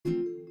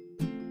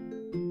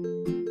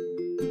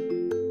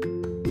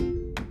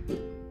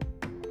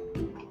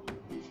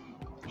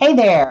Hey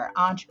there,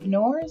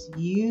 entrepreneurs,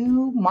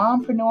 you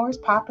mompreneurs,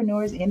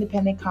 poppreneurs,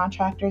 independent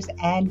contractors,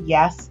 and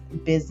yes,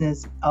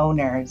 business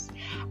owners.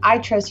 I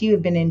trust you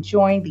have been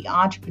enjoying the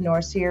Entrepreneur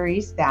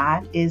Series.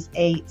 That is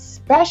a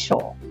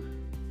special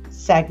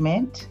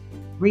segment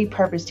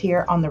repurposed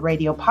here on the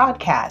radio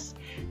podcast.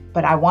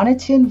 But I wanted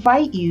to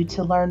invite you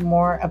to learn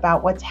more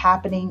about what's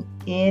happening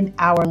in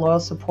our Loyal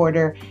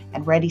Supporter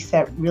and Ready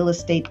Set Real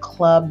Estate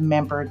Club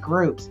member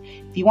groups.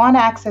 If you want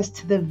access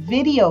to the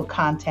video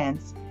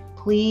contents,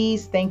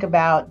 please think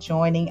about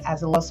joining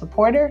as a Loyal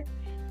Supporter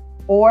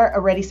or a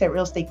Ready Set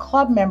Real Estate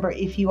Club member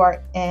if you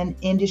are an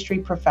industry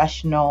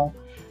professional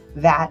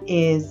that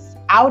is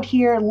out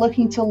here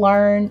looking to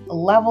learn,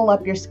 level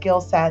up your skill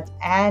sets,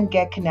 and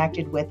get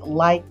connected with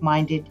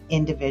like-minded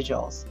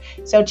individuals.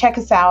 So check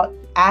us out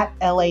at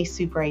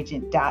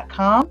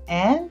laSuperAgent.com,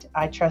 and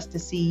I trust to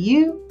see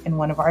you in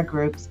one of our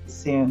groups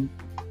soon.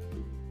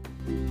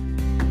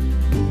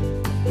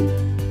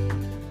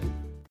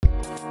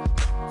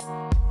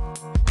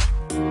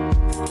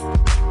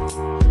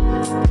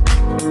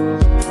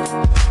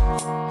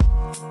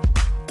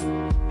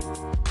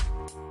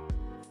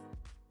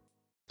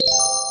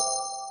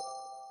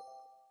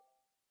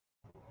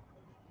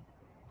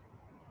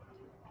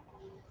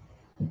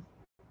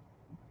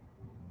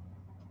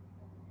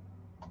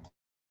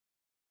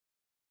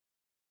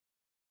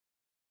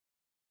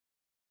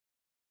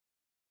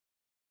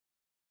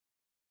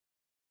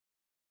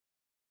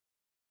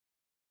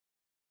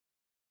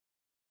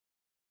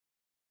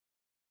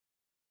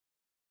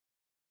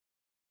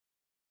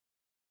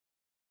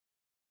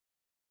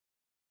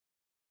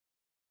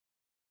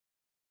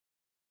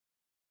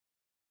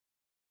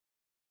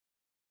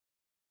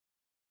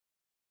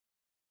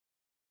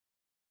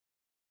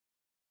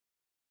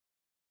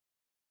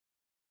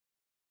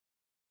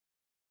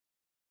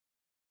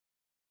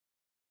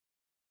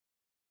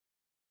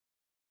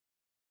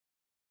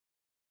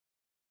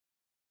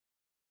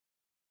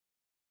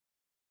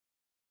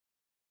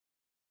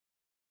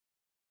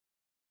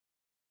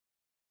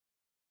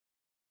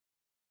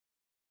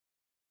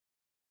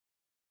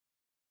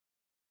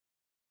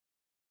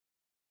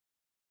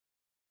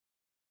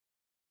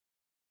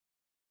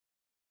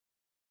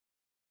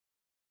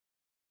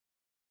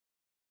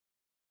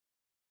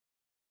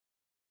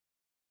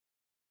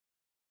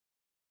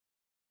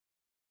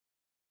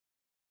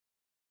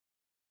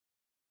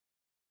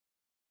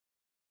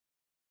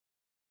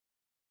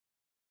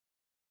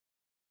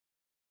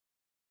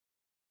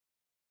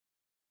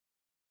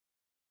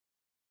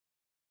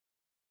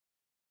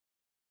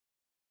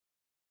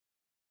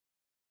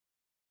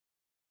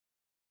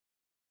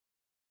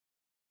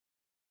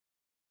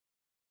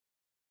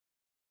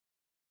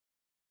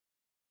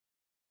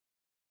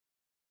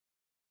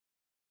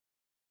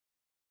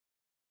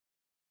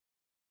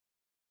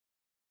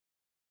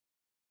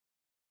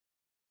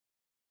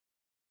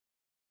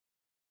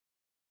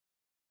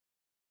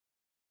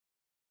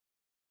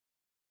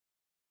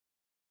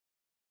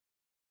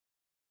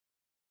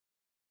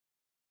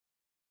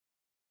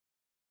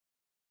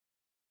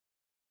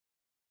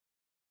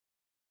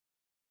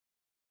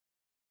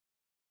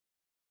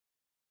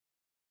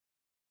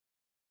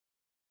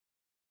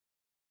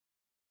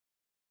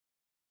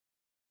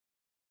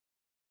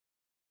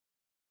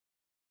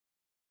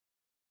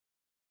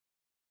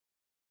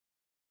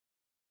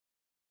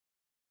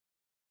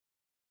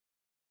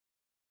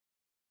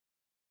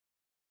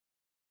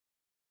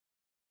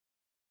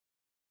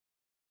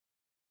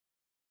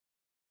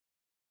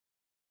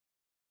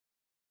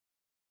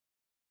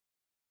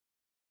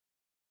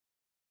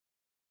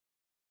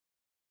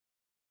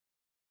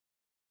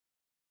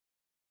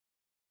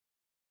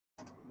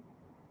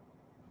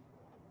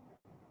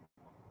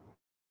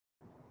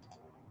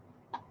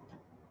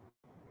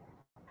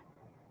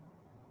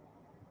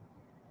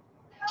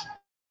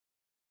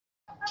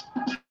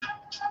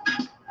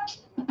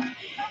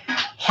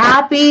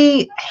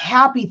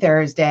 Happy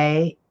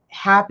Thursday.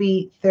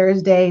 Happy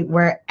Thursday,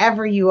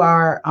 wherever you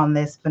are on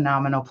this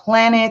phenomenal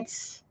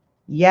planet.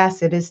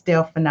 Yes, it is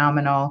still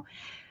phenomenal.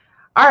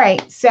 All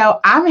right, so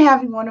I'm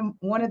having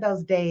one of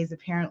those days.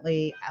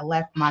 Apparently, I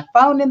left my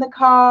phone in the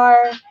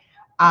car.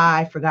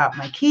 I forgot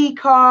my key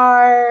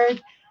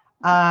card.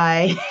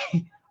 I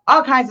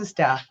all kinds of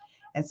stuff.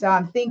 And so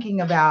I'm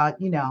thinking about,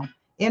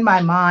 in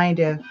my mind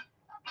of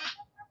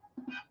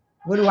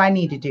what do I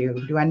need to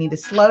do? Do I need to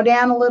slow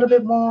down a little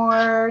bit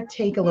more,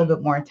 take a little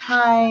bit more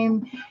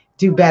time,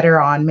 do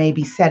better on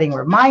maybe setting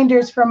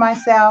reminders for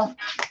myself?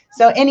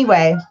 So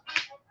anyway,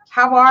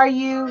 how are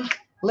you?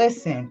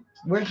 Listen,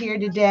 we're here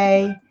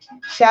today.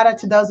 Shout out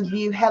to those of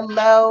you.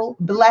 Hello,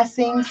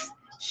 blessings.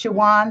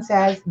 Shawan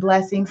says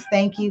blessings.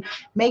 Thank you.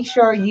 Make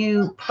sure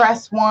you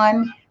press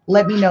 1.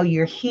 Let me know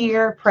you're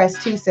here.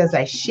 Press 2 says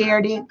I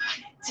shared it.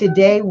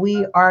 Today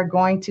we are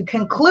going to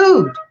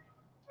conclude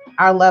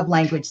our love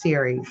language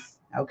series.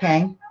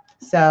 Okay,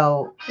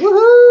 so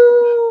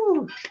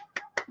woohoo!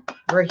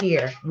 We're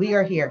here. We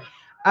are here.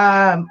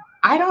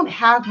 I don't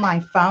have my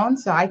phone,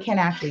 so I can't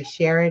actually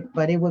share it,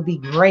 but it would be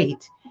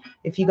great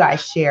if you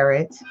guys share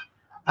it.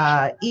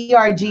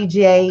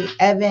 ERGJ,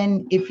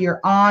 Evan, if you're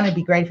on, it'd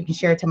be great if you can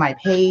share it to my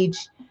page.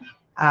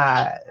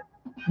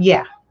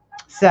 Yeah,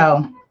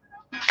 so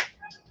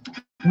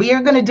we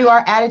are going to do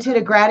our attitude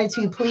of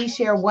gratitude. Please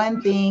share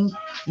one thing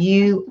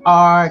you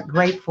are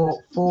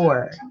grateful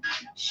for.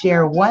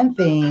 Share one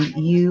thing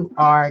you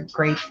are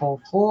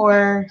grateful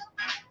for.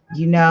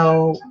 You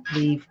know,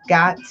 we've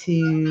got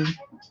to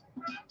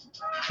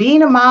be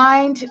in a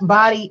mind,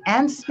 body,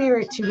 and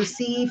spirit to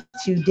receive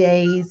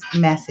today's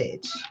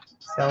message.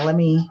 So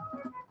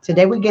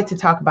today we get to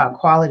talk about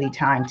quality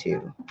time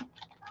too.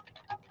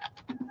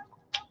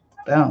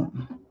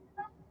 Boom.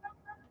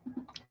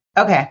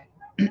 Okay.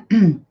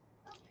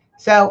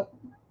 So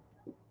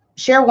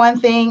share one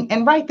thing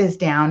and write this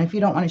down. If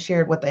you don't want to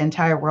share it with the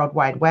entire World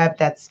Wide Web,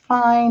 that's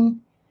fine.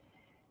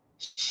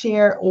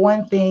 Share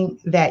one thing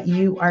that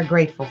you are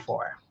grateful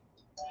for.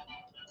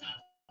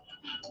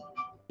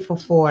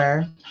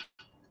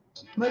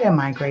 What am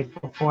I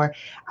grateful for?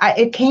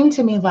 It came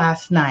to me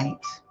last night.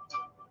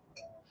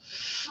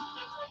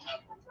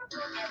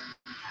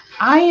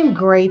 I am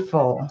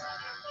grateful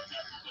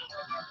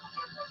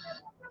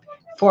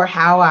for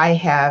how I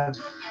have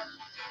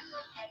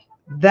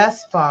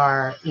thus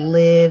far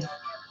lived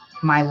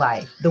my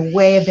life, the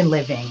way I've been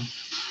living.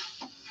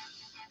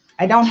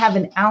 I don't have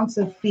an ounce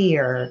of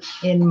fear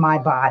in my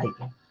body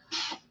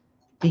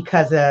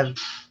because of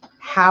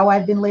how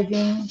I've been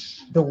living,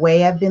 the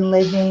way I've been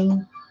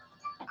living.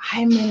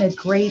 I'm in a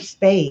great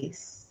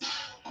space.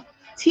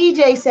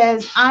 TJ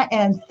says, I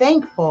am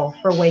thankful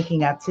for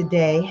waking up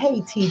today.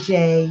 Hey,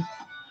 TJ.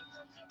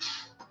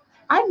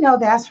 I know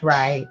that's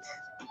right.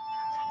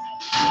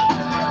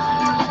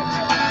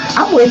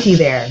 I'm with you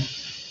there.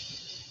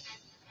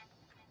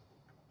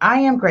 I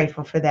am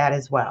grateful for that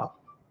as well.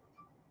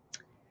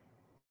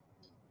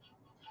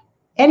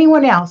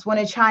 Anyone else want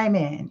to chime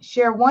in?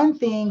 Share one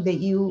thing that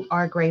you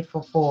are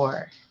grateful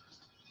for.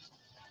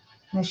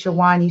 Ms.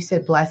 Shawan, you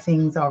said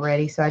blessings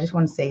already, so I just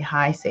want to say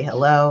hi, say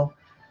hello.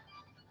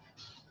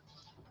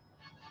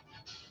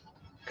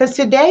 Because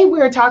today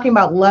we're talking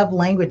about love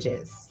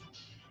languages,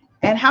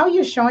 and how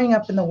you're showing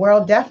up in the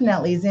world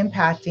definitely is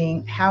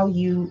impacting how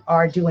you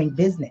are doing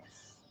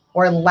business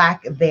or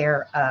lack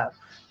thereof.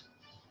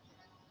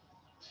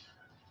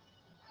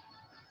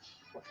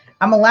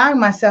 I'm allowing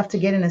myself to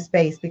get in a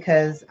space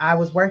because I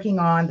was working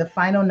on the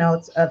final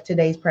notes of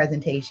today's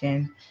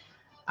presentation.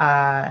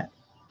 I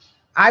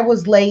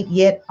was late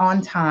yet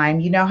on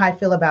time. You know how I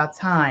feel about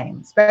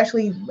time,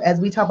 especially as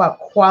we talk about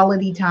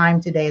quality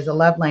time today as a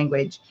love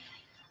language.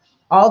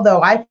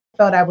 Although I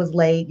felt I was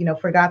late,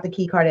 forgot the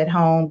key card at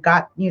home,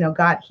 got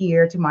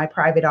here to my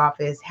private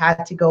office,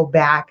 had to go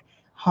back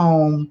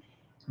home,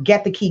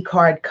 get the key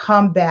card,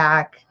 come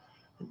back.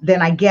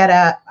 Then I get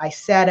up, I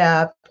set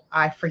up,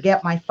 I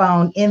forget my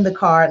phone in the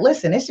car.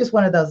 Listen, it's just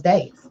one of those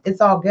days.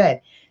 It's all good.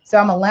 So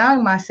I'm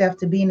allowing myself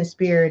to be in the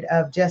spirit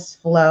of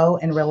just flow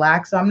and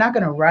relax. So I'm not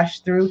going to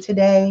rush through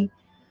today.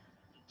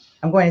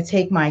 I'm going to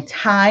take my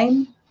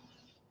time,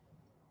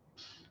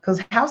 because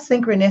how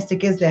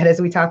synchronistic is that as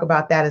we talk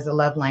about that as a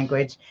love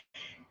language?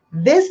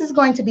 This is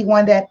going to be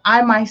one that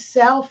I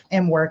myself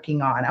am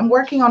working on. I'm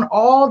working on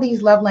all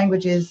these love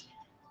languages,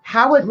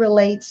 how it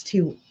relates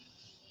to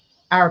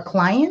our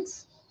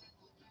clients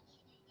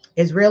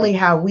is really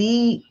how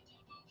we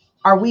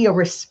a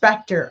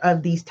respecter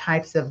of these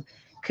types of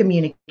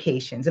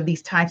communications, of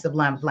these types of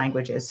love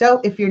languages.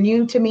 So if you're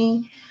new to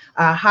me,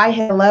 hi,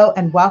 hello,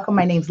 and welcome.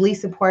 My name's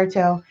Lisa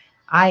Puerto.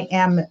 I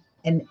am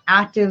an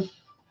active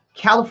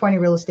California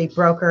real estate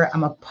broker.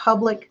 I'm a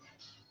public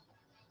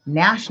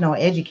national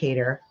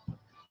educator.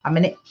 I'm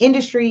an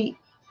industry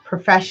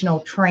professional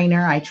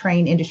trainer. I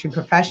train industry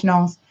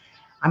professionals.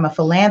 I'm a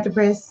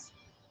philanthropist.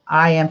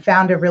 I am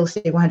founder of Real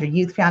Estate 100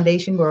 Youth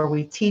Foundation, where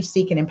we teach,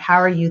 seek, and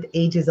empower youth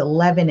ages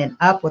 11 and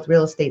up with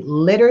real estate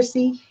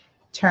literacy,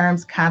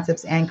 terms,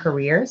 concepts, and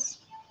careers.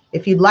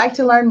 If you'd like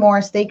to learn more,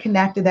 stay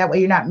connected. That way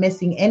you're not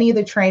missing any of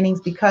the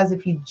trainings, because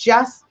if you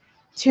just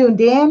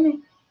tuned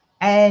in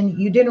and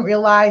you didn't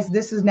realize,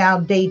 this is now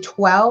day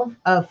 12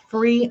 of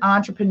free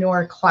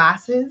entrepreneur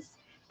classes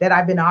that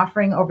I've been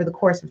offering over the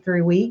course of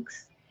 3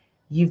 weeks.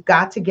 You've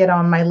got to get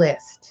on my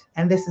list.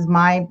 And this is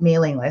my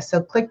mailing list.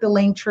 So click the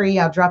link tree.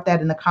 I'll drop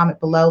that in the comment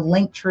below.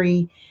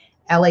 Linktree,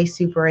 LA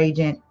Super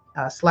Agent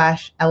 /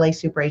 LA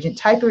Super Agent.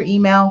 Type your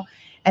email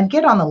and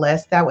get on the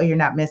list. That way you're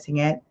not missing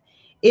it.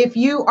 If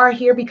you are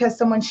here because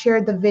someone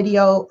shared the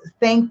video,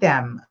 thank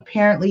them.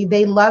 Apparently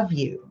they love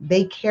you.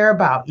 They care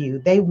about you.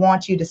 They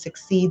want you to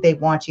succeed. They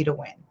want you to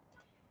win.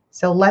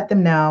 So let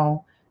them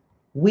know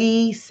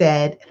we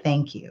said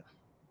thank you.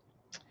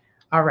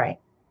 All right.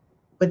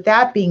 With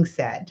that being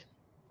said,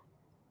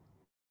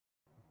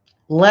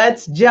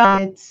 let's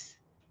jump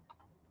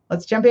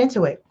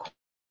into it.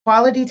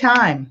 Quality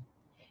time.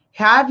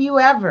 Have you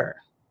ever,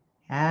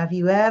 I've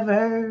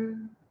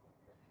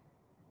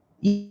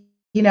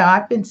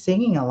been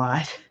singing a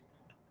lot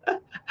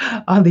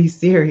on these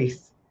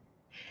series.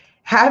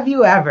 Have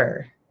you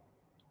ever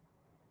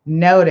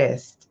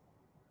noticed,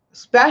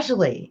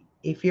 especially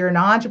If you're an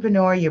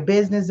entrepreneur, you're a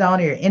business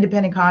owner, you're an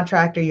independent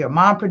contractor, you're a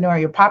mompreneur,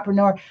 you're a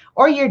poppreneur,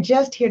 or you're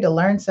just here to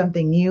learn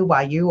something new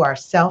while you are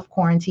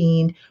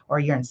self-quarantined or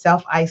you're in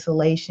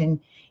self-isolation,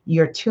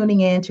 you're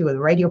tuning in to a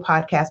radio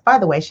podcast. By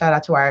the way, shout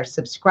out to our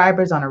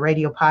subscribers on a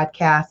radio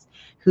podcast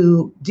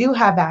who do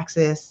have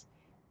access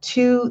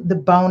to the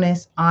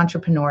bonus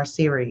entrepreneur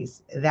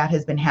series that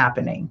has been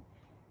happening.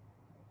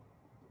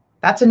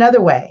 That's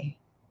another way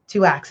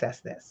to access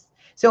this.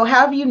 So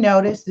have you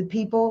noticed that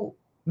people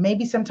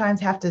maybe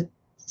sometimes have to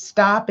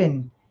stop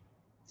and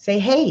say,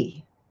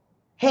 hey,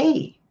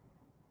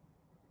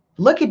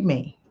 look at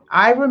me.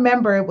 I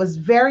remember it was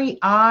very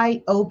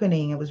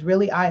eye-opening. It was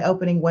really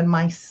eye-opening when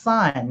my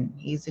son,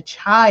 he's a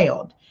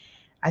child,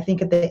 I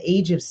think at the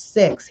age of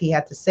 6, he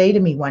had to say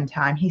to me one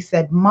time, he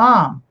said,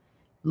 Mom,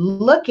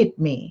 look at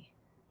me.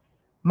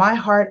 My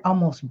heart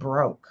almost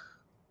broke.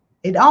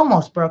 It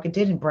almost broke. It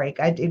didn't break.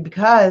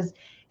 Because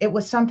it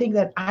was something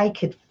that I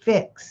could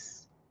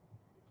fix.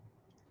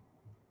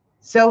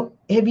 So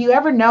have you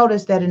ever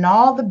noticed that in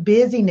all the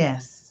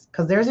busyness,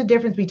 because there's a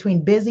difference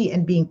between busy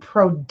and being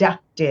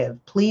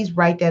productive. Please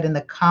write that in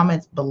the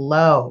comments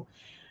below.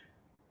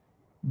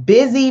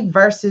 Busy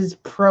versus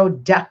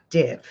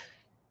productive.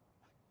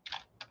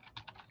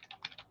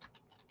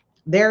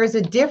 There is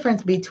a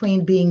difference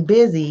between being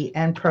busy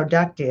and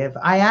productive.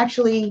 I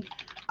actually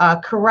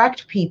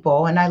correct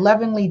people, and I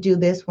lovingly do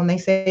this when they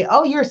say,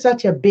 oh, you're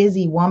such a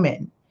busy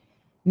woman.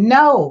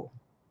 No,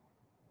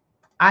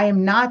 I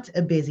am not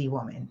a busy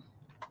woman.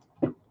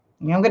 And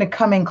I'm going to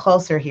come in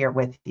closer here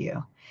with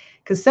you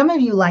because some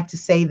of you like to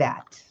say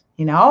that,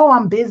 oh,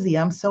 I'm busy.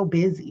 I'm so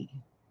busy.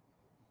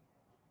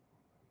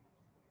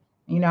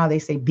 You know, they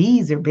say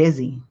bees are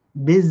busy,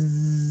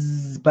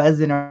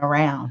 buzzing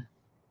around.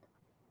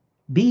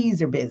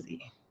 Bees are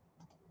busy.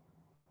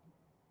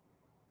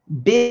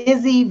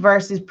 Busy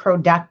versus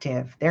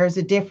productive. There's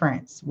a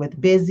difference with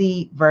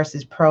busy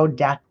versus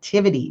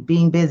productivity,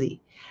 being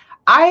busy.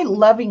 I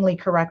lovingly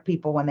correct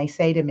people when they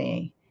say to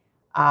me,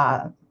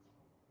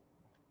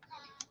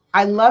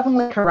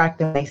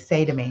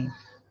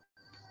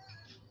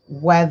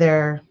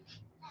 whether,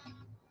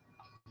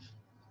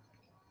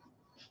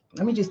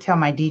 let me just tell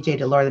my DJ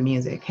to lower the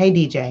music. Hey,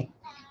 DJ,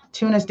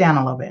 tune us down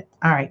a little bit.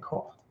 All right,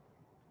 cool.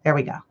 There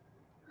we go.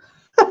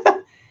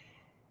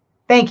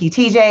 Thank you,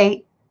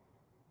 TJ.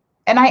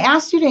 And I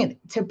asked you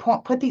to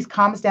put these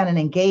comments down and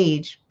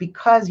engage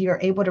because you're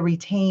able to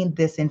retain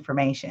this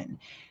information.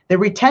 The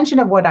retention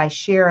of what I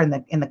share in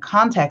the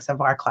context of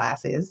our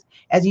classes,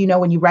 as you know,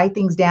 when you write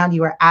things down,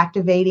 you are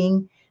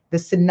activating the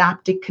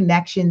synaptic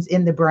connections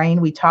in the brain.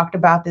 We talked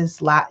about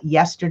this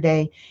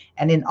yesterday.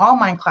 And in all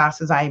my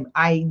classes,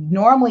 I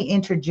normally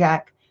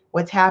interject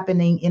what's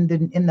happening in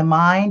the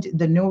mind,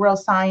 the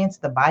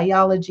neuroscience, the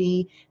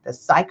biology, the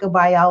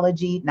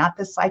psychobiology, not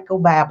the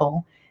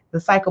psychobabble, the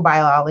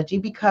psychobiology,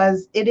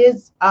 because it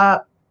is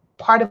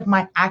part of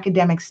my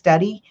academic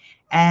study.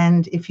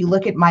 And if you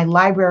look at my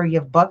library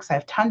of books, I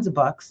have tons of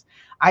books.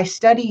 I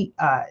study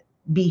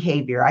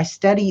behavior. I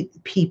study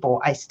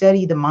people. I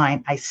study the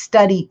mind. I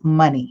study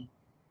money.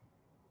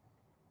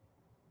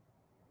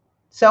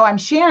 So I'm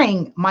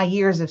sharing my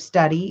years of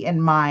study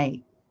and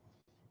my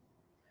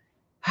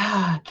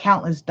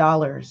countless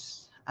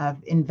dollars of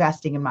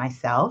investing in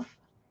myself.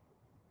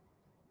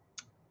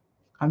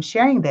 I'm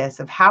sharing this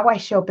of how I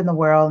show up in the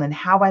world and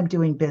how I'm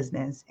doing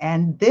business.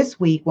 And this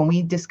week, when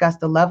we discuss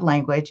the love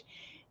language,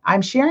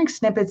 I'm sharing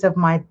snippets of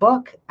my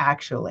book,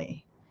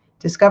 actually.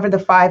 Discover the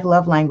 5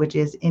 love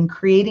languages in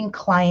creating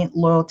client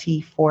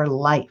loyalty for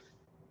life.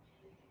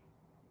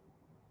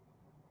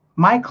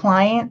 My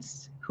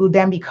clients, who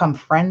then become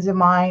friends of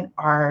mine,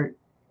 are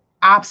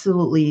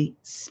absolutely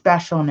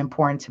special and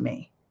important to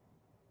me.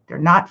 They're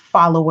not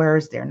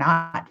followers. They're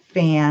not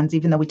fans,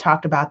 even though we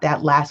talked about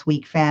that last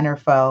week, fan or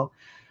foe.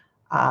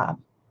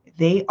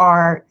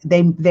 They're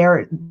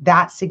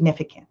that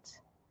significant.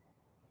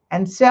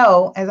 And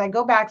so as I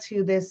go back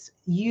to this,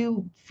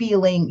 you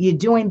feeling you're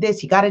doing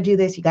this, you got to do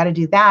this, you got to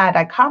do that.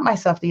 I caught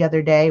myself the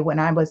other day when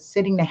I was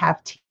sitting to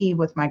have tea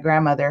with my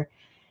grandmother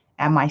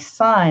and my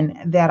son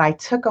that I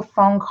took a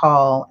phone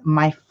call.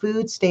 My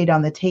food stayed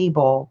on the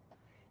table,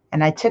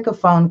 and I took a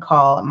phone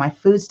call. My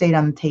food stayed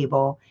on the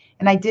table,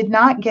 and I did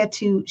not get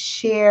to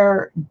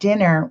share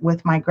dinner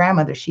with my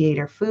grandmother. She ate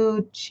her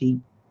food.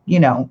 She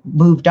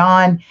moved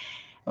on.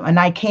 And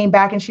I came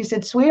back and she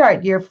said,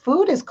 sweetheart, your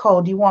food is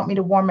cold. You want me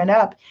to warm it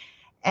up?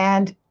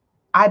 And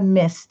I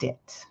missed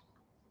it.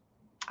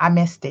 I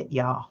missed it,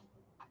 y'all.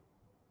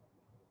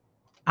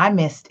 I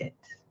missed it.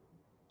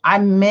 I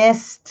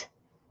missed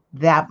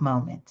that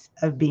moment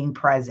of being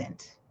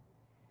present.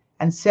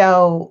 And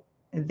so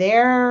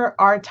there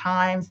are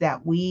times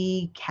that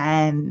we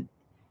can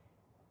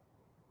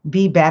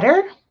be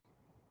better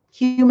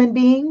human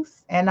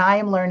beings. And I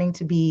am learning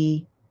to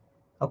be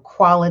a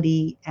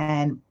quality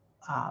and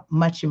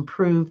much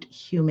improved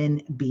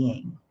human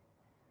being.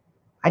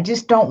 I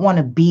just don't want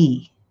to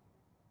be.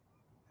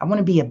 I want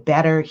to be a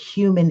better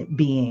human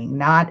being,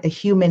 not a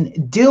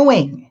human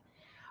doing.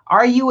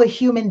 Are you a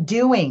human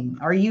doing?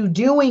 Are you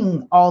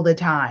doing all the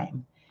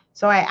time?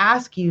 So I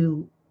ask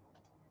you,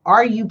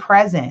 Are you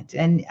present?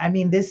 And I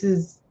mean, this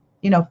is,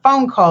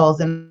 phone calls,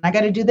 and I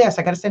got to do this.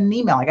 I got to send an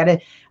email.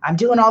 I'm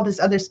doing all this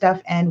other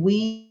stuff, and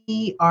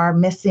we are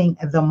missing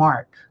the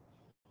mark.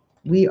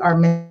 We are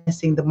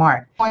missing the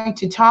mark. I'm going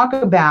to talk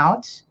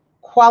about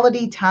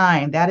quality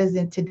time. That is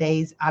in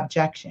today's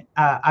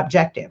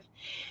objective.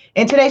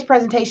 In today's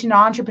presentation,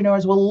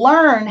 entrepreneurs will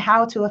learn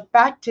how to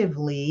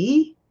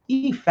effectively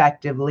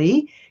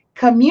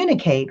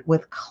communicate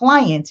with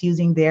clients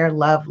using their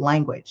love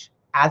language,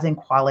 as in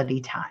quality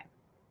time.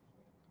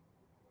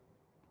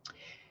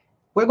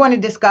 We're going to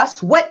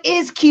discuss what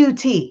is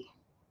QT,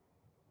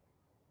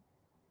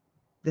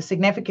 the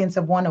significance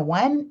of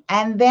one-on-one,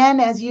 and then,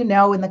 as you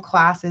know, in the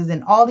classes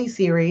in all these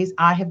series,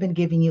 I have been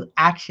giving you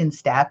action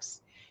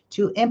steps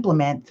to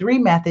implement 3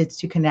 methods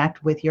to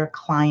connect with your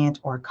client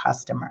or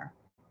customer.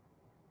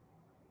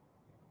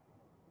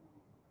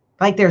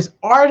 Like there's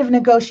art of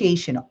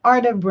negotiation,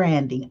 art of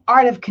branding,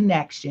 art of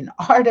connection,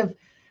 art of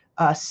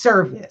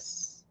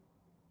service.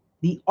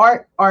 The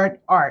art.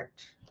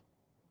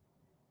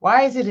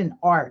 Why is it an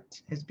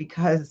art? Is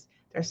because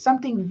there's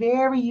something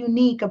very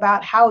unique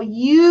about how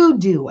you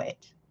do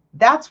it.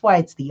 That's why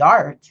it's the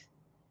art.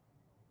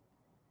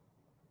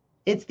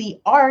 It's the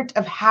art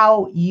of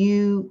how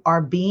you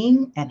are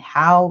being and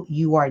how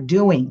you are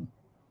doing.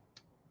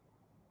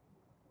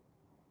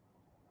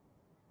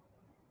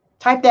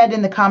 Type that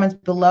in the comments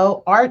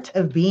below, art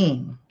of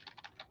being.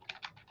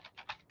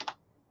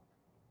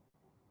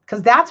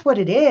 Because that's what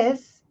it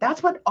is.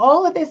 That's what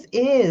all of this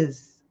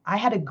is. I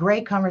had a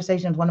great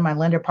conversation with one of my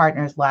lender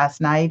partners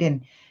last night,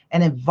 and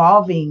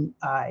involving,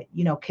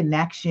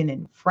 connection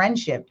and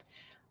friendship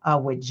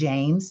with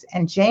James.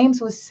 And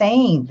James was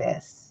saying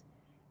this,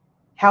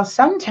 how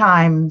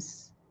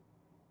sometimes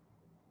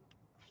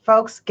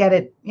folks get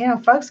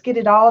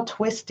it all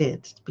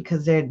twisted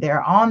because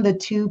they're on the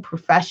too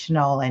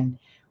professional, and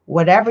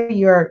whatever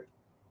you're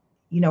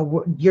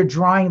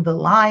drawing the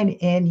line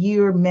in,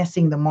 you're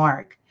missing the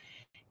mark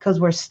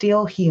because we're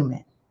still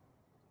human.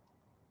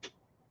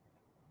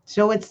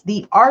 So it's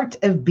the art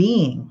of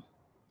being.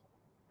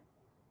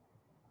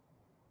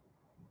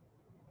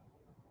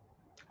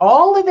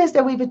 All of this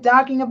that we've been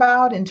talking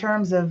about in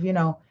terms of,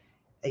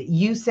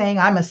 you saying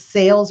I'm a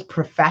sales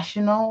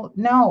professional.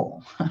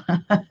 No.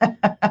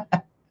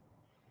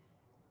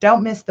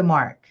 Don't miss the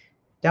mark.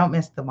 Don't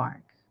miss the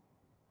mark.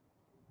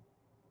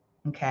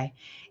 Okay.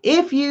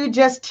 If you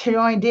just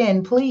joined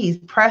in, please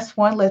press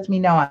 1, lets me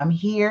know I'm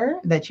here,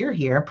 that you're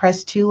here.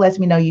 Press 2, lets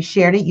me know you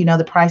shared it. You know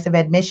the price of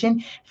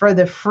admission for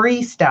the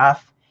free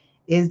stuff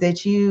is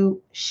that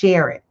you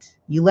share it.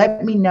 You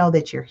let me know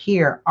that you're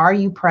here. Are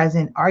you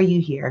present? Are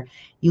you here?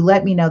 You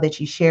let me know that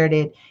you shared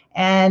it.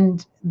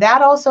 And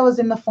that also is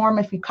in the form,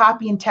 if you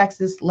copy and text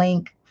this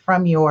link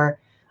from your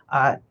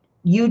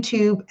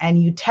YouTube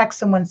and you text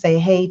someone, say,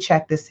 hey,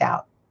 check this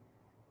out.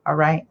 All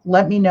right.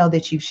 Let me know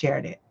that you've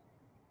shared it.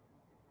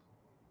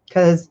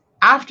 Because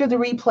after the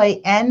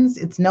replay ends,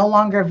 it's no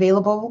longer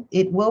available.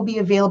 It will be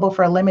available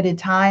for a limited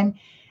time.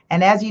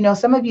 And as you know,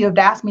 some of you have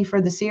asked me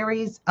for the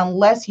series,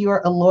 unless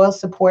you're a loyal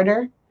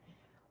supporter,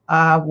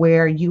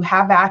 where you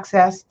have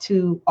access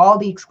to all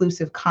the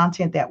exclusive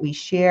content that we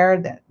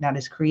share that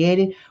is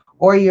created,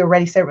 or you're a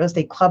Ready Set Real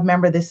Estate Club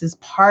member, this is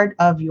part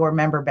of your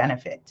member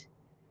benefit.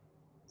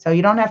 So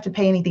you don't have to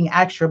pay anything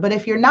extra. But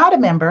if you're not a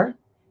member,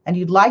 and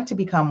you'd like to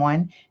become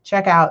one,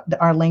 check out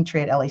our link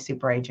tree at LA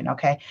Super Agent,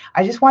 okay?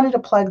 I just wanted to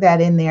plug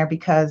that in there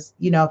because,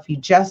 if you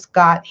just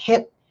got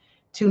hip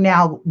to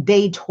now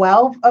day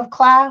 12 of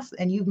class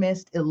and you've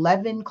missed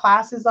 11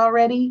 classes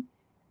already,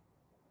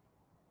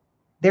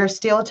 there's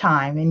still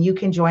time and you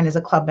can join as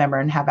a club member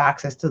and have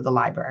access to the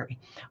library.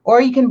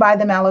 Or you can buy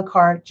them a la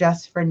carte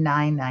just for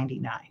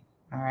 $9.99,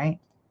 all right?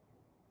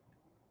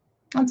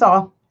 That's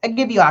all. I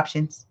give you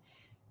options.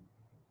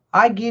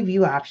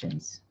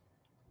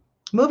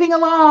 Moving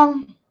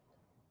along,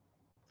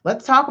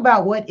 let's talk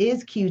about what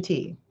is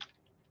QT.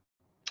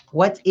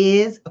 What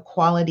is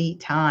quality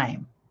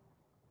time?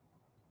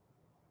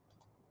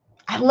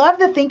 I love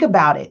the think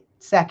about it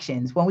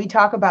sections. When we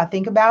talk about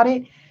think about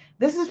it,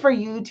 this is for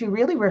you to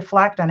really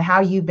reflect on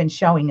how you've been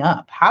showing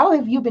up. How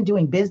have you been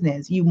doing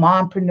business? You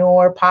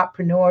mompreneur,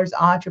 poppreneurs,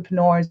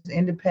 entrepreneurs,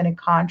 independent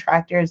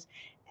contractors,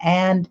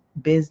 and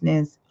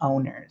business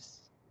owners.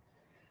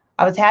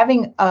 I was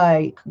having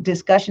a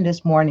discussion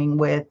this morning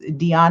with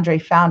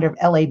DeAndre, founder of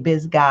LA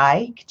Biz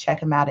Guy. You can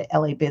check him out at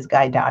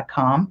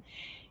labizguy.com.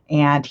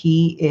 And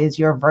he is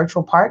your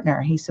virtual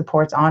partner. He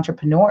supports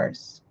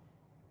entrepreneurs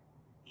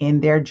in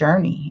their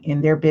journey,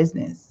 in their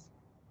business.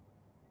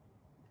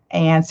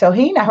 And so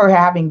he and I were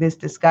having this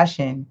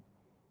discussion.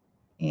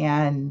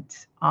 And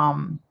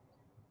I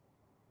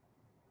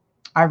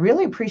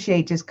really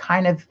appreciate just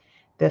kind of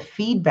the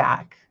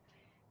feedback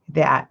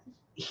that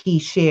he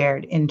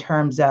shared in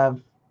terms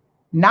of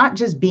not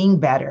just being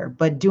better,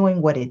 but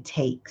doing what it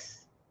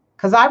takes.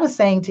 Because I was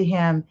saying to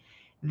him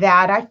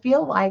that I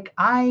feel like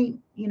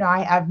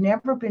I've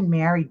never been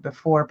married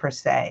before per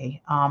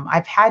se.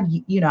 I've had,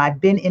 I've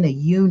been in a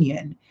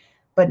union,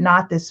 but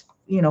not this,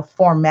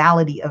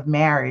 formality of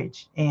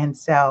marriage. And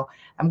so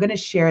I'm going to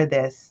share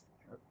this,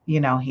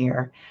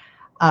 here,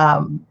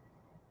 um,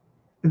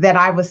 that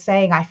I was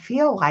saying, I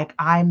feel like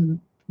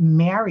I'm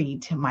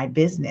married to my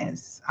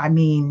business. I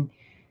mean,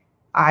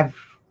 I've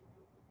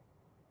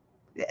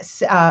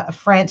a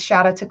friend,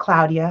 shout out to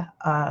Claudia.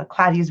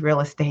 Claudia's real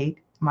estate,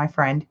 my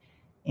friend,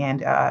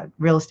 and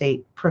real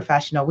estate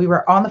professional. We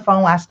were on the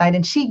phone last night,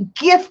 and she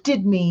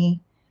gifted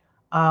me,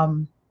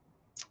 um,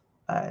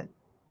 uh,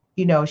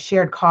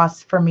 shared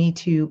costs for me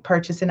to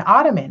purchase an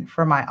ottoman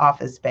for my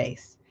office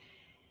space.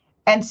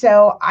 And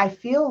so I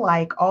feel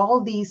like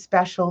all these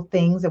special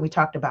things that we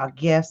talked about,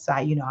 gifts,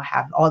 I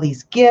have all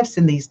these gifts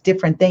and these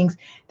different things.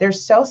 They're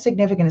so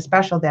significant and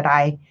special that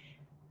I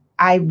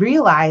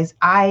realize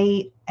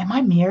am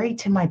I married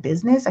to my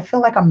business? I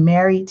feel like I'm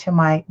married to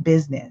my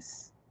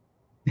business.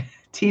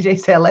 TJ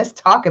said, let's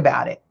talk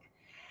about it.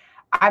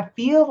 I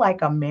feel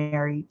like I'm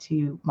married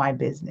to my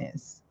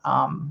business.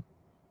 And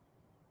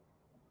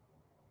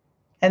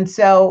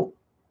so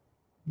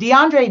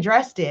DeAndre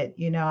addressed it.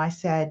 I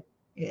said,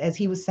 as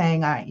he was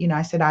saying,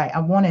 I said, I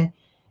want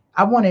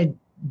to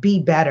be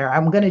better.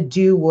 I'm going to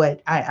do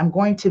I'm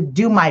going to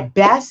do my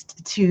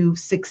best to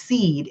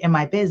succeed in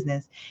my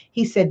business.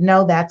 He said,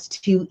 no, that's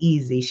too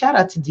easy. Shout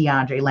out to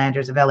DeAndre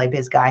Landers of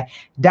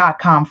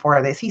LABizGuy.com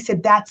for this. He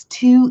said, that's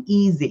too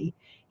easy.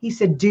 He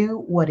said, do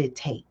what it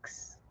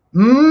takes.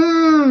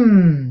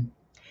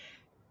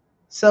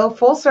 So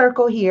full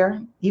circle here,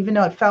 even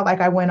though it felt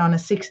like I went on a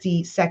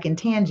 60-second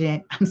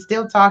tangent, I'm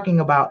still talking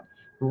about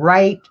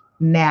right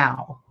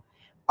now.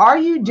 Are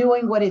you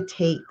doing what it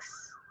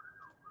takes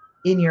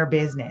in your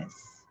business?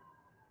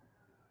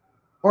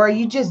 Or are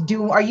you just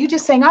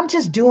saying, I'm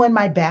just doing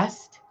my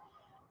best?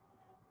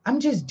 I'm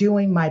just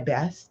doing my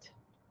best.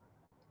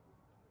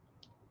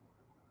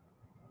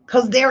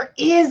 Because there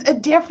is a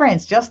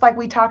difference, just like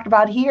we talked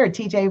about here.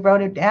 TJ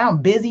wrote it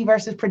down, busy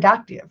versus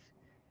productive.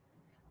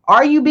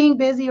 Are you being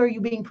busy or are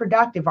you being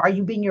productive? Are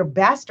you being your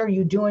best or are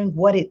you doing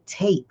what it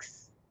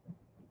takes?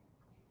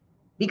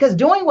 Because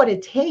doing what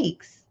it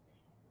takes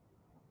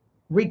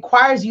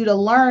requires you to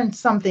learn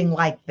something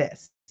like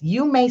this.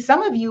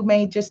 Some of you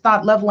may just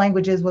thought love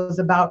languages was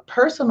about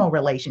personal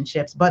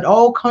relationships, but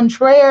au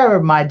contraire,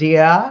 my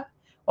dear.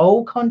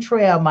 Au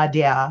contraire, my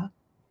dear.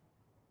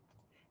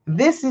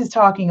 This is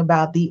talking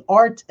about the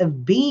art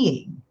of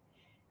being.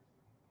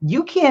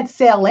 You can't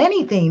sell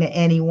anything to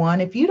anyone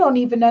if you don't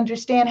even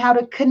understand how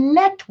to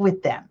connect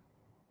with them.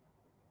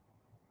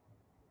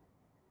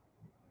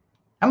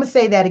 I'm going to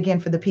say that again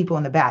for the people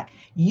in the back.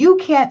 You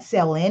can't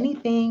sell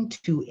anything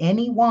to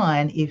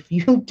anyone if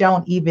you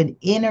don't even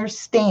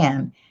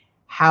understand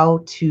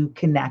how to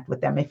connect with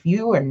them, if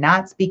you are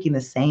not speaking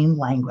the same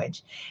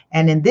language.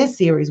 And in this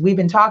series, we've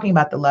been talking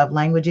about the love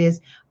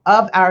languages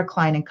of our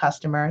client and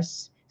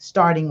customers,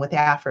 starting with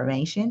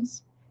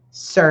affirmations,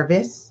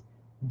 service,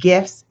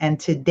 gifts, and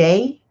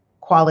today,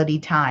 quality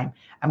time.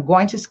 I'm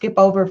going to skip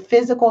over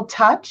physical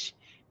touch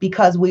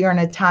because we are in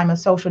a time of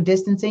social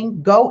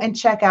distancing. Go and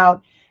check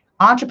out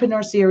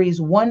Entrepreneur Series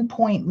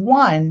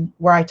 1.1,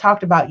 where I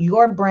talked about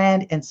your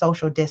brand and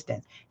social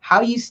distance,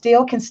 how you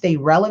still can stay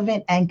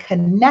relevant and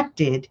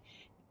connected,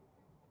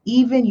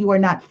 even you are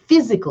not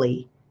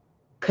physically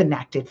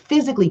connected,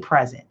 physically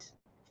present,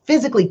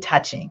 physically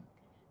touching,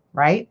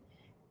 right?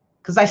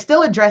 Because I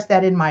still address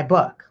that in my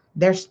book.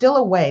 There's still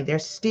a way,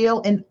 there's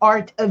still an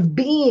art of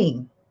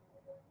being.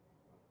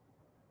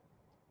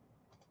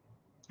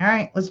 All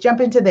right, let's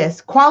jump into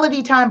this.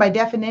 Quality time by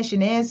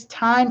definition is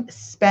time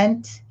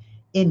spent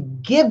in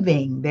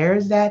giving.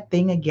 There's that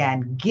thing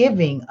again,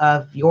 giving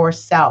of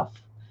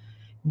yourself,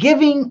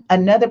 giving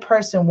another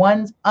person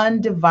one's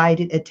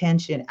undivided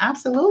attention.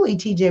 Absolutely,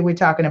 TJ, we're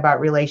talking about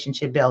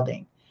relationship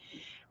building.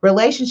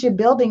 Relationship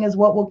building is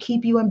what will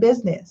keep you in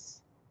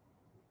business.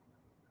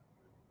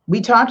 We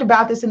talked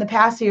about this in the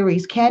past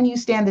series. Can you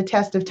stand the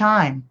test of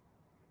time?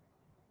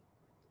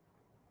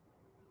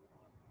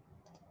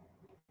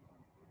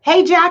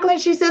 Hey, Jacqueline,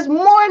 she says,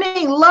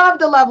 morning, love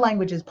the love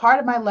languages, part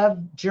of my love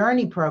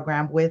journey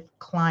program with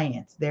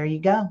clients. There you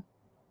go.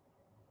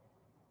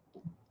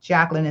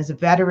 Jacqueline is a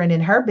veteran in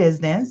her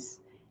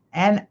business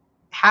and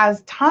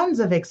has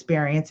tons of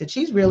experience. And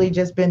she's really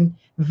just been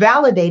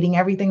validating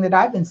everything that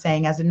I've been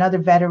saying as another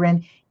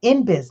veteran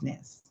in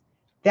business,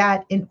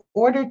 that in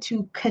order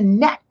to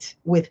connect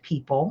with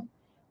people,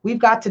 we've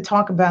got to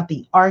talk about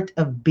the art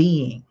of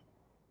being.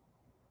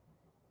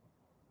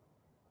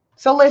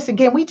 So listen,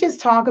 can we just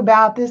talk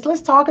about this?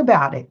 Let's talk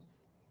about it.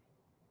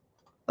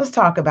 Let's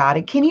talk about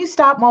it. Can you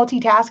stop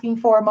multitasking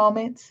for a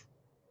moment?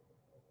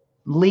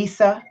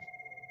 Lisa,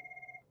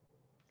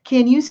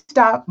 can you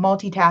stop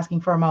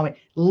multitasking for a moment?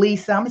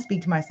 Lisa, I'm going to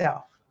speak to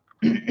myself.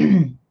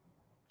 It's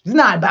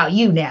not about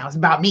you now. It's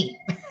about me.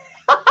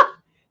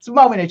 It's a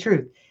moment of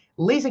truth.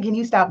 Lisa, can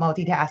you stop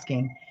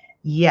multitasking?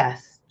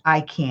 Yes,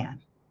 I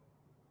can.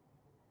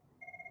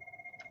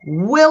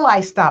 Will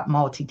I stop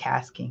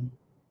multitasking?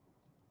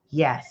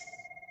 Yes,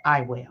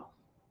 I will.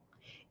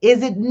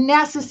 Is it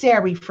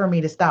necessary for me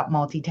to stop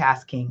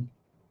multitasking?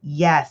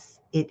 Yes,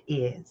 it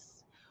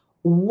is.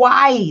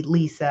 Why,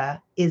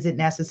 Lisa, is it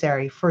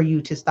necessary for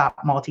you to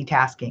stop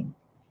multitasking?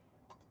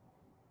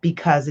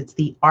 because it's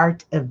the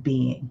art of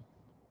being.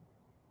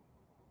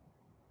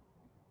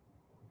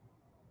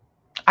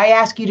 I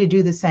ask you to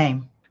do the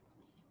same.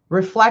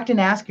 Reflect and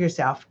ask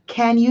yourself,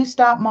 can you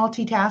stop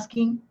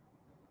multitasking?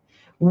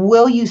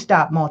 Will you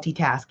stop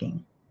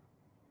multitasking?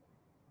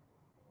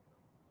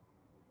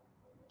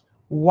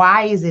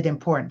 Why is it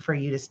important for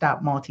you to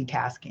stop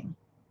multitasking?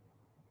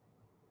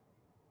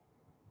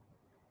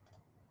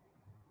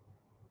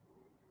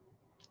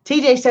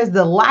 TJ says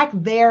the lack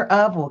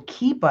thereof will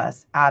keep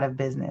us out of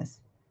business.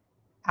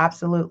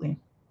 Absolutely.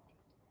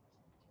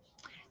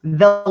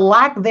 The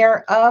lack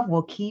thereof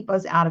will keep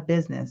us out of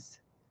business.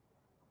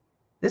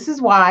 This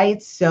is why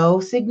it's so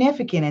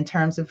significant in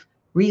terms of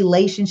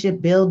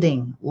relationship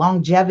building,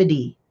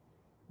 longevity.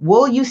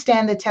 Will you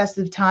stand the test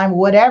of time,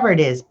 whatever it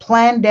is,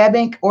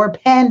 plandemic or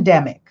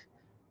pandemic?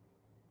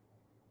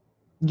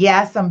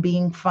 Yes, I'm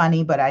being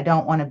funny, but I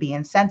don't want to be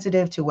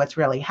insensitive to what's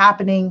really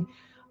happening.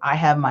 I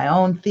have my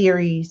own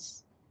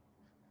theories,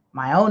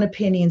 my own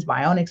opinions,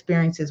 my own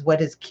experiences. What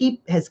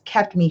has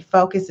kept me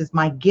focused is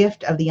my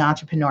gift of the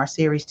Entrepreneur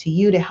Series to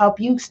you to help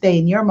you stay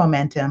in your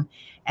momentum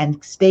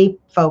and stay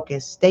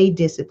focused, stay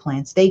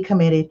disciplined, stay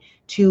committed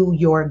to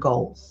your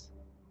goals.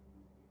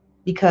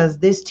 Because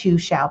this too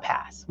shall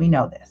pass. We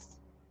know this.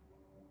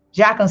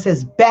 Jacqueline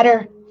says,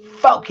 better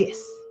focus.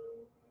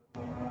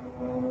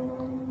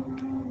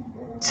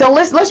 So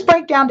let's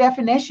break down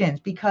definitions,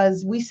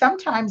 because we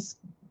sometimes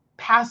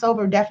pass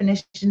over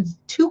definitions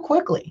too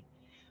quickly.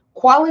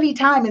 Quality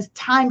time is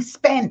time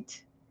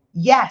spent.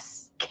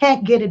 Yes,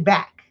 can't get it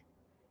back.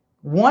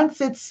 Once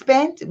it's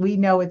spent, we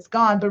know it's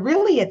gone, but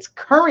really it's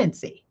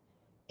currency.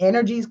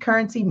 Energy is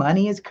currency,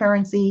 money is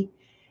currency.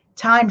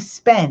 Time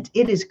spent,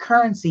 it is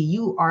currency.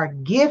 You are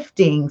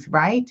gifting,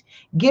 right?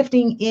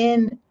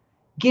 Gifting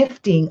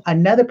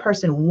another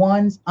person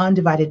one's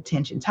undivided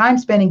attention. Time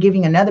spent in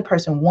giving another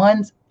person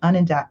one's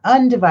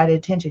undivided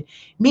attention,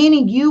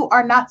 meaning you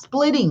are not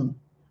splitting.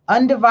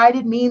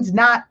 Undivided means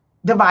not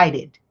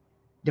divided.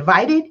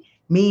 Divided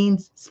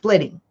means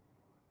splitting.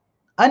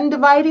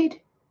 Undivided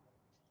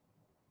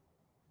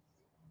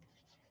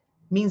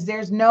means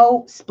there's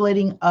no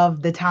splitting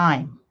of the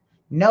time,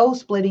 no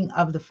splitting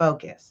of the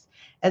focus.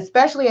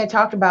 Especially, I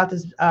talked about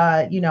this,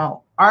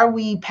 are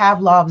we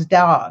Pavlov's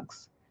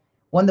dogs?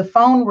 When the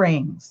phone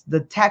rings,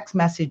 the text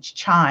message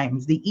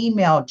chimes, the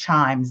email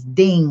chimes,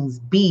 dings,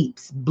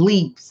 beeps,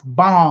 bleeps,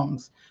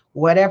 bongs,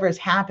 whatever is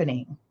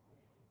happening,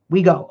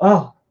 we go,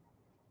 oh.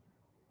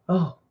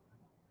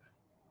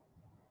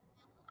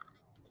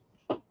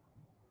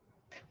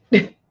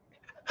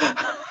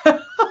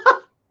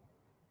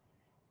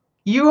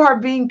 You are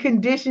being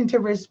conditioned to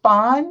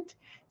respond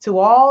to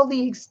all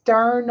the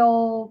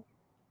external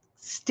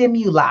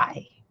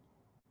stimuli.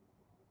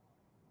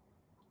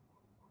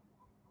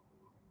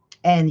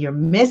 And you're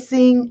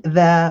missing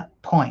the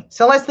point.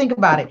 So let's think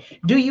about it.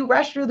 Do you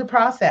rush through the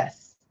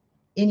process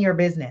in your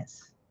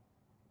business?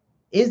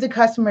 Is the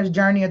customer's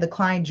journey or the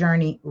client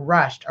journey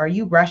rushed? Are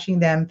you rushing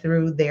them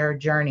through their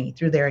journey,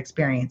 through their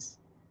experience?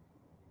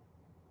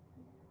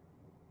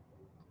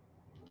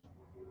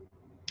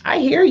 I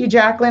hear you,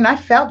 Jacqueline. I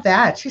felt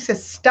that. She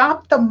says,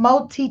 stop the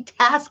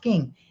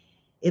multitasking.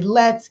 It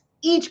lets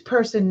each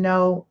person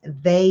know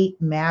they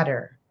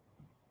matter.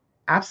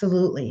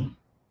 Absolutely.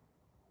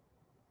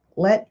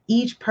 Let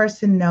each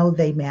person know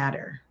they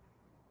matter.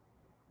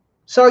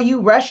 So are you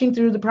rushing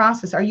through the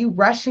process? Are you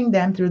rushing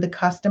them through the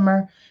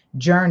customer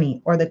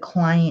journey or the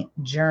client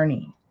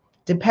journey?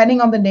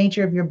 Depending on the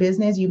nature of your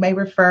business, you may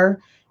refer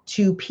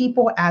to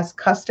people as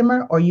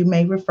customer, or you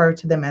may refer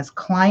to them as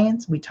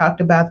clients. We talked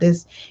about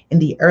this in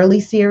the early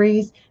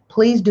series.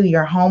 Please do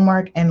your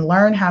homework and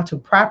learn how to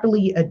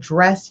properly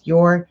address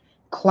your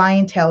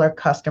clientele or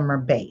customer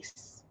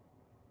base.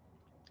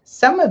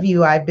 Some of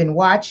you I've been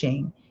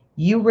watching,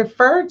 you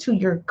refer to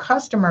your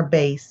customer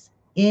base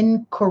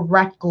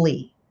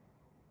incorrectly.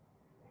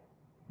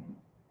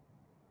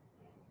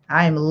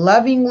 I am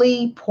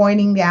lovingly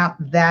pointing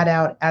that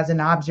out as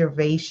an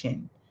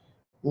observation.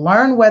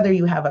 Learn whether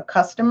you have a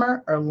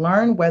customer or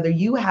learn whether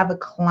you have a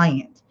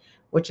client,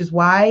 which is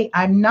why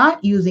I'm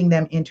not using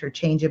them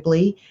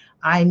interchangeably.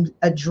 I'm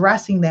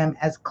addressing them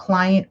as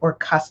client or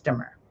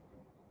customer.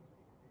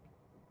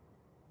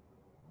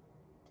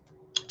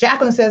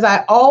 Jacqueline says,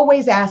 I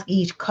always ask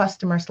each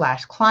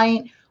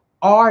customer/client,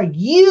 are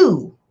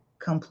you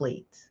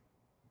complete?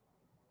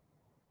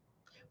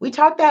 We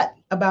talked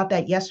about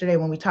that yesterday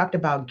when we talked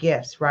about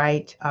gifts,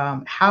 right?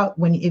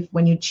 When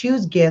you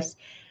choose gifts,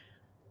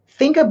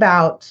 think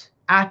about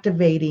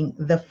activating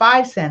the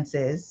 5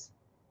 senses,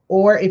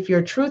 or if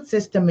your truth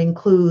system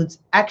includes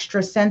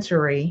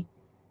extrasensory,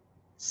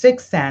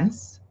 6th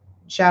sense.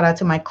 Shout out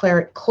to my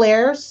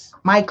clairs,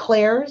 my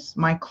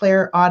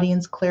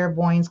clairaudience,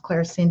 clairvoyance,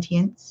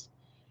 clairsentience.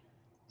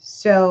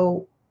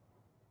 So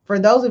for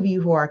those of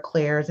you who are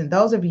clairs and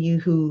those of you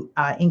who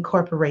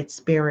incorporate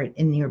spirit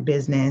in your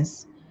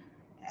business,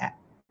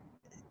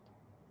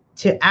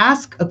 to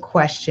ask a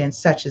question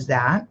such as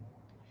that.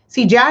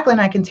 See, Jacqueline,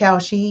 I can tell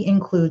she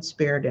includes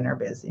spirit in her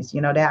business.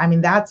 You know that, I mean,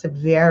 that's a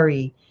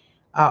very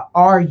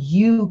Are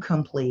you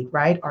complete,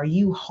 right? Are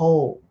you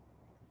whole?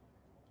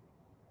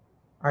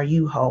 Are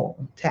you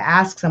whole? To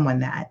ask someone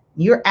that,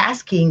 you're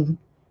asking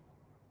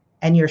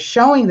and you're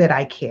showing that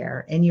I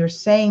care and you're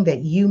saying that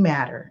you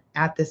matter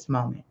at this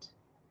moment.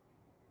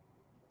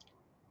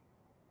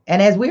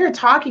 And as we were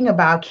talking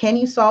about, can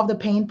you solve the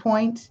pain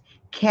points?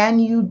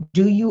 Do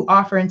you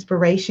offer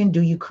inspiration?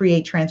 Do you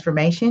create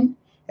transformation?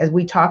 As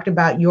we talked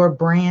about your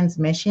brand's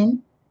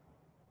mission.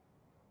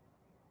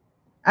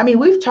 I mean,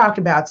 we've talked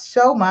about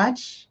so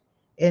much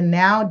in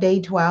now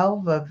day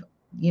 12 of,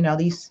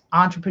 these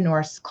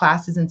entrepreneurs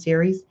classes and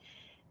series.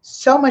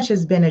 So much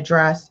has been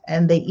addressed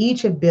and they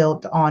each have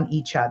built on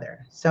each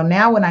other. So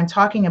now when I'm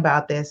talking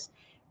about this,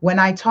 when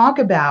I talk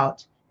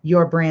about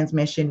your brand's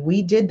mission,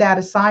 we did that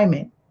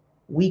assignment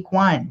week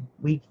 1.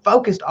 We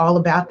focused all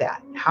about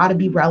that, how to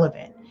be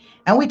relevant.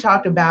 And we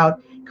talked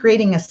about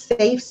creating a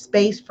safe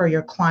space for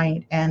your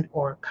client and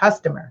or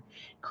customer,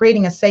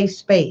 creating a safe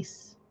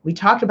space. We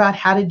talked about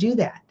how to do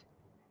that.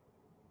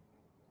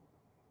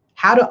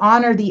 How to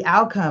honor the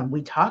outcome.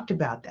 We talked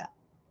about that.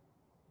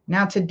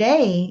 Now,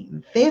 today,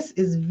 this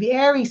is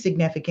very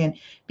significant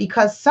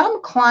because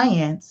some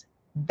clients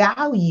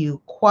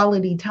value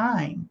quality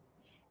time.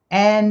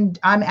 And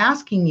I'm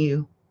asking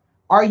you,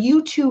 are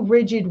you too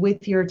rigid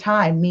with your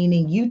time?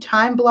 Meaning you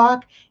time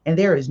block and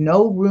there is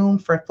no room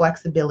for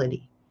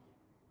flexibility.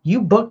 You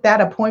book that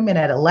appointment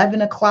at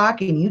 11 o'clock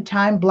and you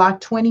time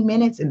block 20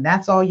 minutes and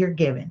that's all you're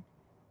given.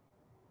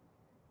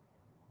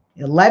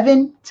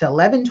 11 to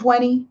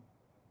 11:20,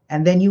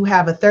 and then you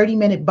have a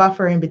 30-minute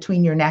buffer in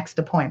between your next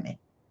appointment.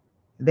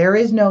 There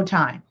is no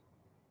time.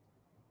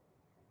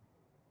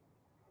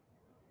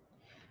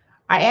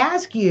 I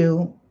ask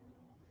you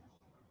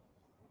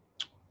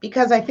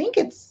because I think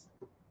it's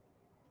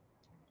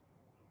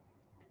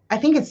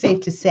safe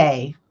to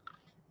say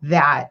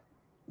that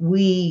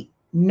we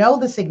know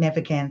the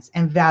significance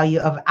and value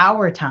of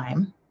our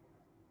time.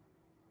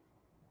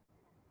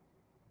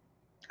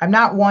 I'm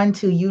not one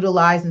to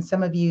utilize, and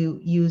some of you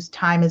use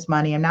time as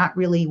money. I'm not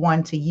really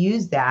one to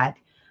use that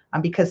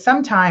because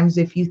sometimes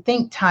if you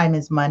think time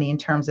is money in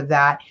terms of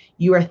that,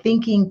 you are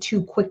thinking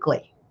too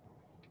quickly.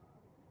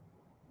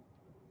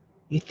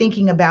 You're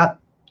thinking about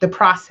the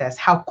process,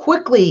 how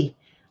quickly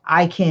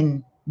I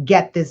can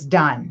get this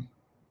done,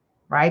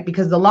 right?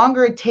 Because the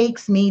longer it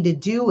takes me to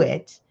do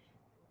it,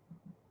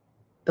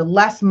 the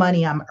less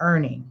money I'm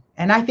earning.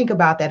 And I think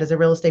about that as a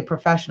real estate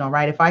professional,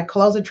 right? If I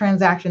close a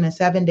transaction in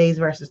 7 days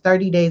versus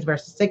 30 days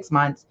versus 6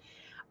 months,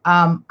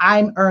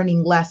 I'm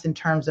earning less in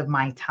terms of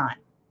my time.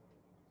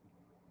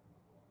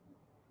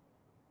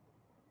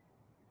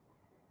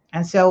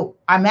 And so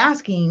I'm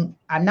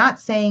not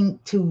saying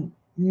to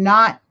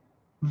not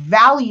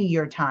value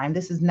your time.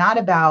 This is not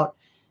about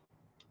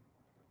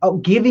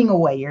giving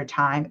away your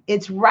time.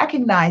 It's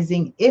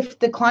recognizing if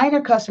the client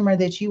or customer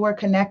that you are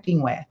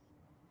connecting with,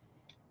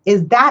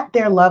 is that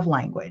their love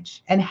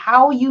language? And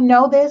how you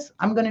know this,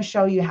 I'm going to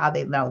show you how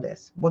they know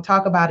this. We'll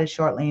talk about it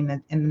shortly in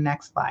the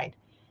next slide.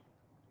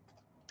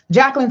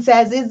 Jacqueline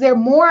says, is there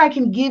more I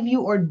can give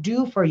you or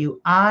do for you?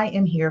 I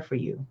am here for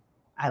you.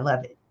 I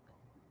love it.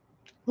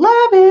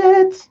 Love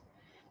it.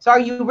 So are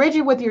you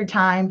rigid with your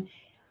time?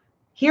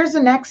 Here's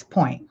the next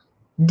point.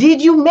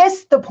 Did you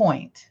miss the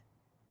point?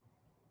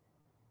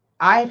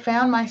 I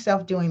found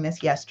myself doing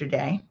this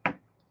yesterday.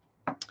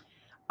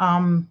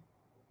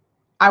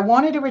 I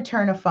wanted to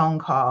return a phone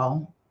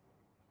call,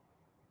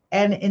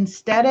 and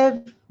instead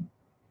of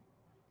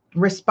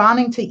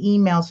responding to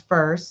emails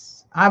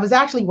first, I was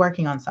actually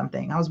working on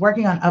something. I was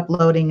working on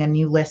uploading a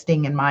new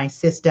listing in my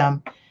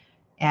system,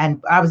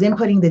 and I was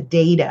inputting the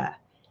data.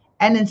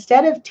 And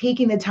instead of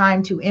taking the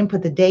time to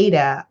input the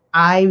data,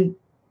 I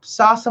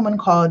saw someone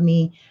called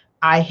me.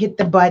 I hit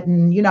the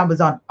button, I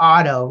was on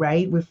auto,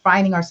 right? We're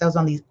finding ourselves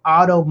on these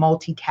auto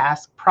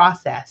multitask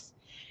process.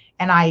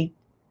 And I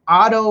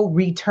auto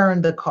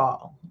returned the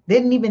call.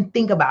 Didn't even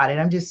think about it.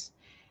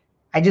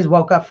 I just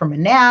woke up from a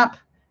nap.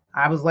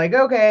 I was like,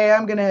 okay,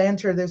 I'm going to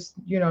enter this,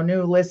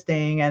 new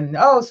listing. And,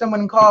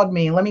 someone called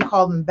me. Let me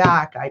call them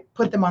back. I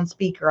put them on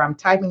speaker. I'm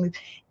typing.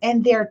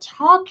 And they're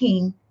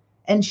talking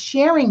and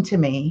sharing to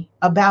me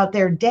about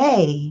their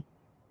day.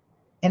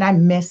 And I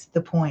missed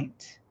the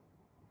point.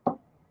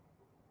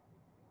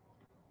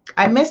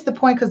 I missed the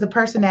point because the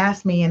person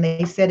asked me and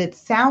they said, it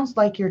sounds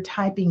like you're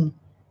typing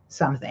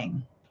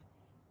something.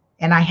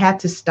 And I had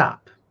to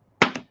stop.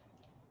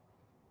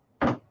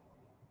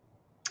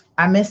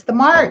 I missed the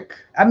mark.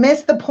 I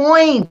missed the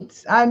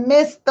point. I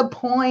missed the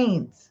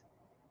point.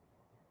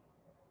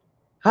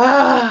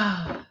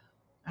 I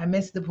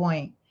missed the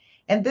point.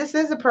 And this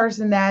is a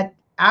person that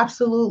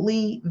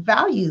absolutely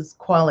values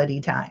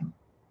quality time.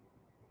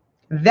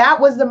 That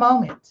was the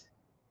moment.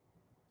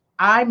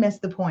 I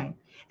missed the point.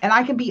 And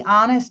I can be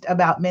honest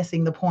about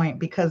missing the point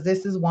because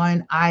this is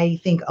one I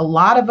think a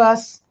lot of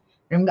us,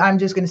 and I'm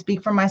just going to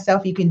speak for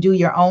myself, you can do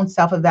your own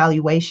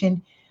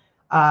self-evaluation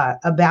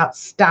about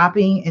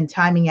stopping and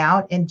timing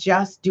out and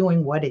just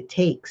doing what it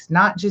takes,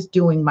 not just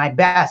doing my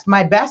best.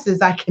 My best in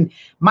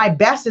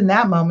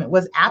that moment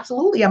was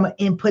absolutely, I'm going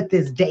to input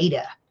this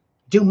data,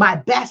 do my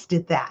best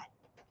at that.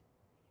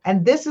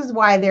 And this is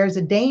why there's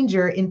a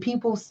danger in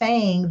people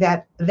saying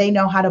that they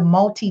know how to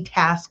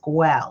multitask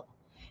well.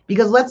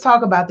 Because let's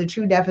talk about the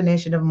true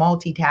definition of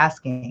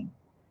multitasking.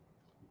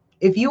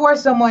 If you are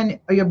someone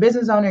or you're a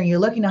business owner and you're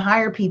looking to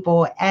hire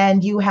people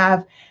and you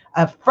have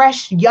a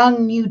fresh,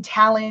 young, new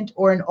talent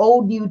or an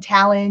old, new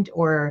talent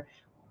or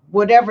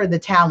whatever the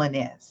talent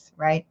is,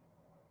 right?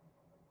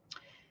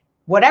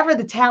 Whatever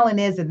the talent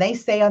is and they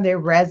say on their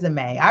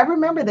resume. I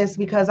remember this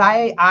because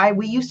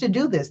we used to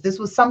do this. This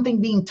was something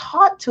being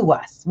taught to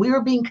us. We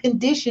were being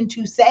conditioned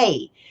to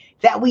say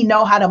that we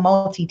know how to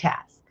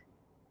multitask.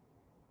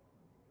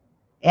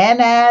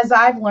 And as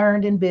I've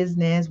learned in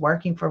business,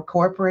 working for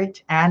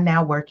corporate and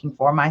now working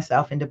for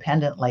myself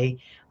independently,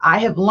 I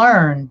have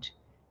learned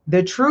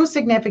the true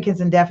significance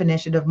and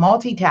definition of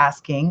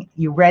multitasking.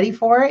 You ready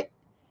for it?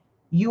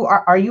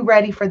 Are you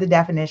ready for the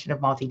definition of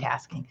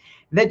multitasking?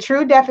 The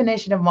true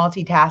definition of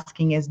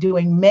multitasking is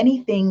doing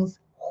many things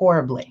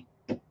horribly.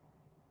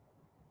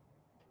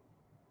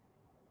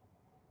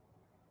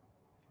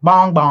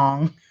 Bong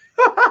bong.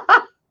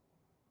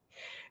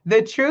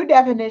 The true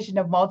definition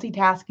of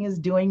multitasking is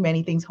doing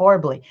many things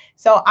horribly.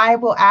 So I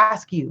will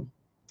ask you,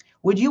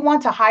 would you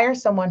want to hire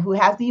someone who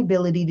has the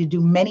ability to do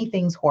many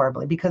things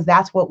horribly? Because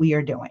that's what we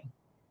are doing.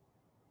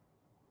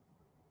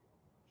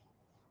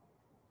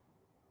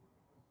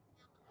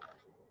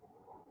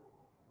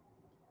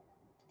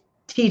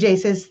 TJ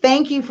says,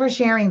 thank you for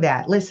sharing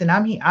that. Listen,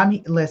 I'm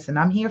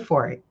here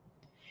for it.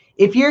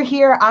 If you're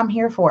here, I'm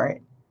here for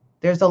it.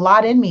 There's a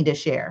lot in me to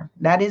share.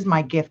 That is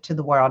my gift to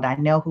the world. I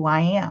know who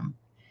I am.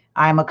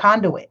 I'm a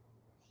conduit.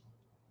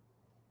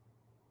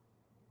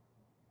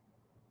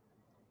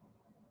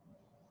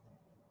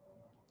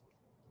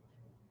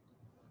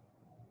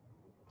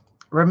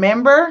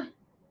 Remember,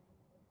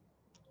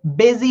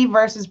 busy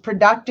versus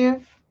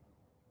productive.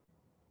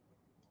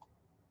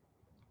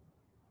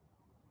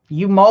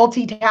 You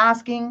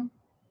multitasking.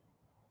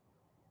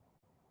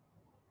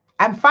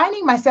 I'm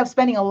finding myself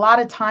spending a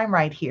lot of time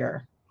right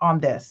here on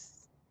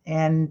this.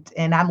 And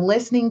I'm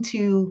listening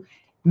to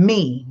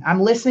me.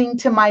 I'm listening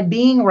to my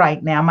being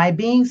right now. My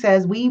being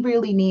says we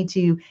really need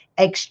to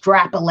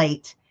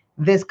extrapolate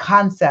this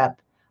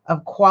concept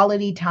of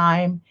quality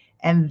time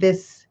and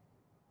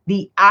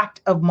the act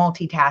of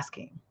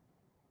multitasking.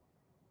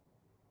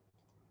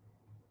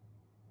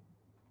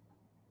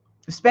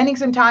 Spending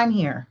some time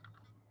here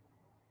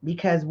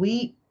because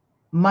we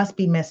must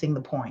be missing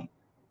the point.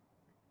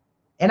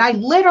 And I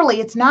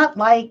literally, it's not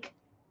like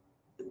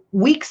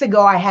weeks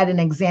ago I had an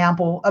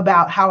example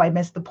about how I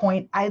missed the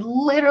point. I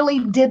literally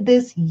did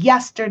this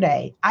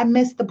yesterday. I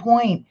missed the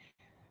point.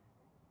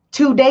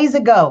 2 days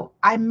ago,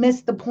 I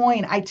missed the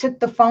point. I took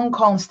the phone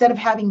call instead of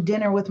having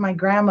dinner with my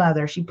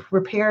grandmother. She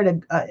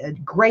prepared a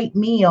great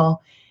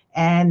meal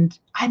and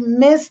I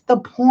missed the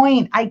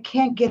point. I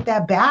can't get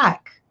that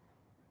back.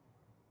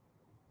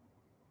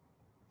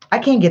 I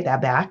can't get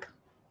that back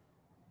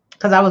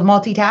because I was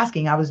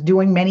multitasking. I was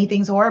doing many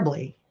things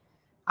horribly.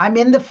 I'm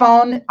on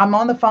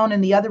the phone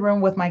in the other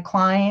room with my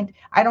client.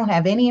 I don't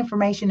have any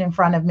information in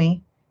front of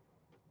me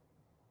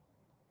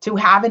to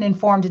have an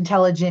informed,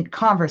 intelligent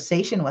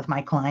conversation with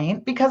my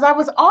client because I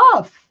was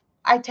off.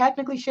 I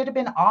technically should have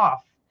been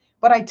off,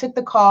 but I took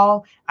the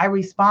call. I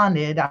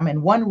responded. I'm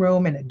in one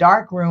room, in a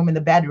dark room, in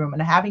the bedroom,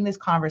 and having this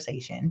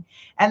conversation.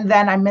 And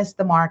then I missed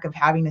the mark of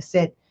having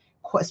to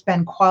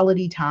spend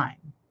quality time.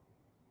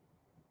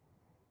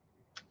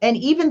 And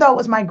even though it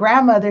was my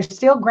grandmother,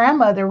 still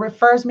grandmother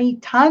refers me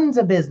tons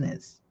of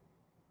business.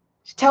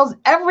 She tells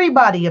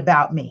everybody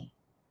about me.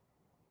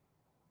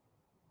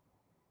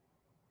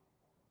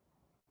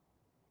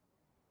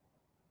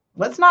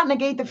 Let's not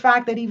negate the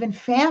fact that even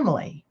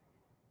family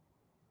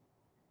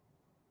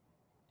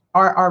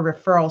are our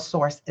referral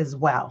source as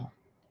well.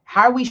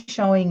 How are we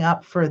showing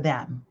up for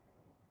them?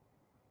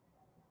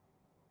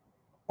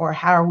 Or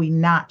how are we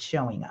not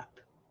showing up?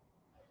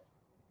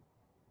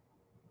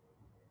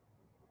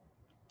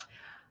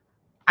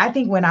 I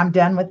think when I'm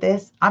done with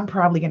this, I'm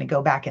probably going to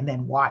go back and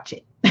then watch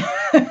it.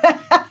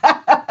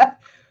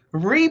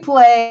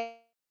 Replay.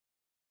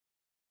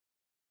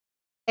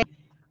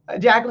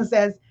 Jacqueline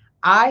says,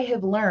 I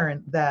have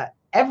learned that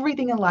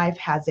everything in life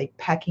has a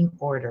pecking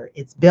order.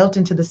 It's built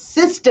into the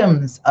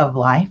systems of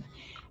life.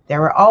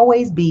 There will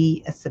always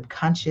be a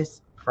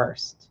subconscious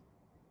first.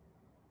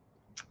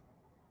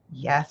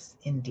 Yes,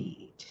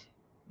 indeed.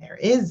 There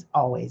is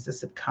always a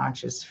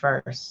subconscious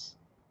first.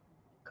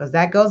 Because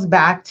that goes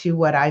back to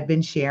what I've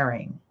been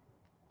sharing.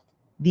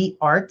 The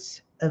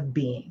art of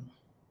being.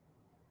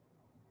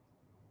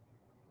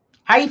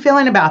 How are you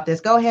feeling about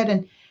this? Go ahead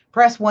and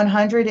press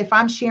 100. If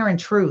I'm sharing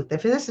truth,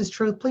 if this is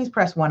truth, please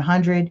press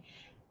 100.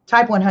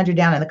 Type 100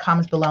 down in the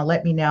comments below.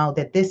 Let me know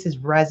that this is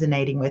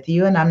resonating with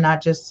you and I'm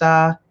not just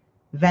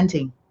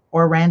venting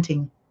or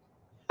ranting.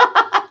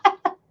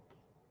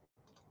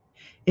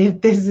 If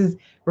this is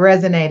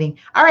resonating.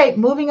 All right,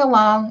 moving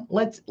along.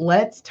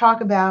 Let's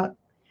talk about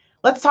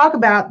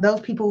those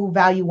people who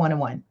value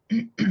one-on-one.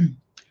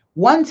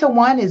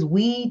 One-to-one is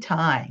we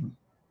time,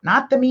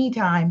 not the me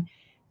time,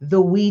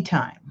 the we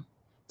time.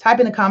 Type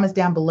in the comments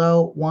down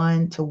below,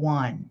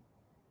 one-to-one.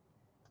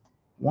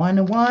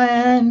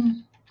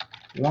 101.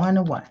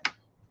 101.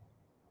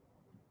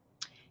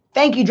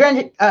 Thank you.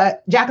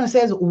 Jacqueline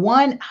says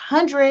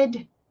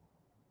 100.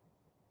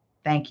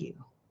 Thank you.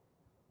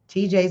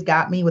 TJ's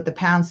got me with the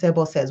pound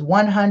symbol, says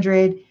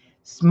 100.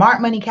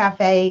 Smart Money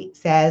Cafe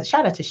says,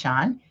 shout out to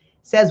Sean,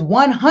 says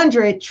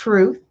 100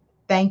 truth.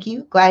 Thank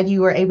you. Glad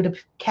you were able to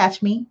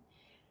catch me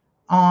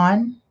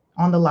on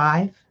the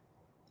live.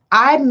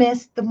 I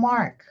missed the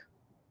mark.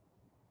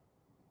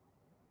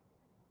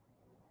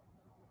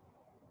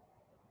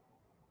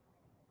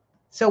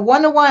 So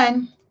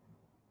 1-to-1,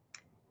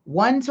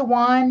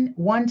 1-to-1,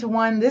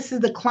 1-to-1. This is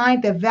the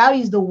client that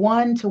values the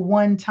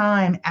 1-to-1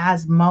 time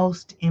as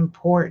most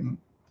important.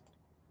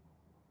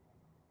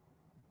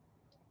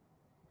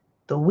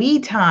 The we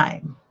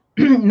time,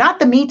 not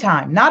the me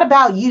time, not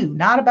about you,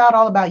 not about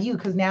all about you,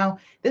 because now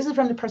this is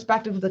from the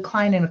perspective of the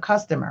client and the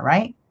customer,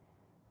 right?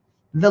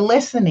 The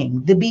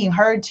listening, the being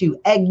heard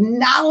to,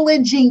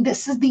 acknowledging.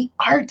 This is the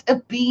art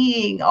of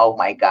being. Oh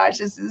my gosh,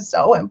 this is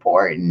so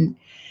important.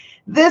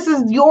 This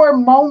is your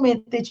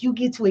moment that you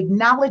get to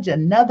acknowledge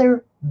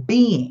another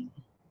being.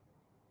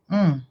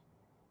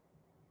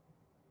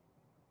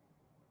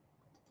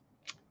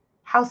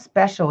 How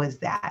special is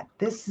that?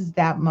 This is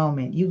that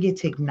moment. You get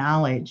to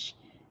acknowledge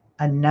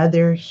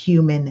another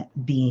human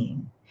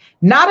being,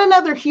 not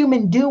another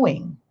human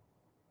doing,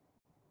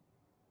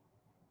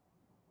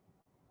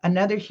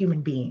 another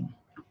human being.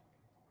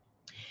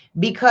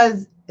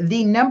 Because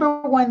the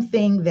number one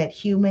thing that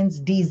humans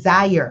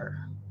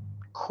desire,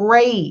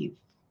 crave,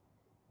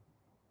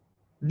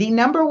 the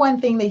number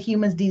one thing that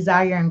humans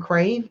desire and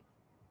crave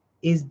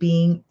is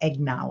being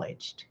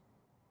acknowledged.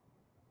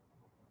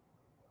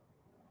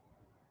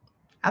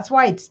 That's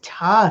why it's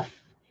tough.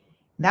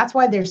 That's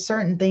why there's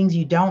certain things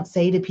you don't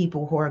say to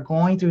people who are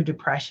going through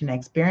depression,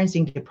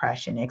 experiencing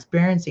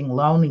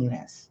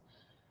loneliness,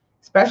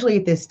 especially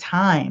at this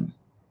time.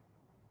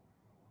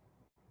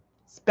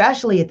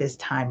 Especially at this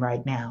time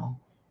right now.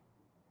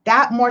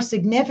 That more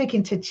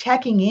significant to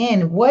checking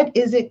in. What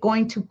is it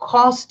going to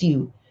cost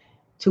you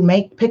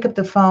to pick up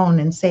the phone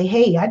and say,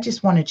 hey, I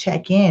just want to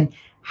check in.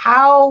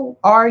 How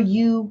are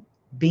you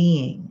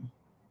being?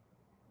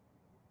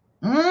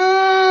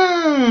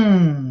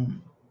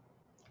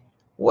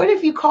 What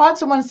if you called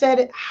someone and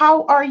said,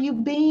 how are you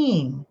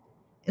being?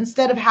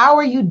 Instead of how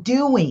are you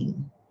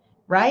doing,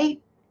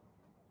 right?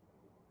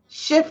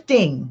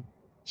 Shifting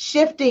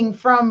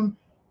from,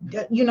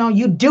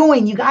 you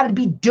doing, you got to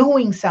be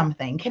doing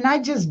something. Can I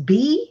just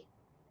be?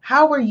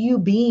 How are you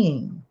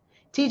being?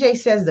 TJ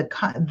says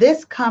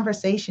this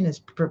conversation is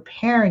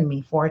preparing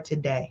me for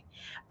today.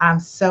 I'm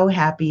so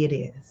happy it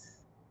is.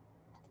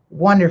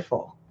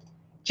 Wonderful.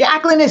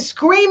 Jacqueline is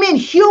screaming,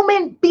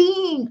 human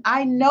being.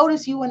 I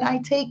notice you and I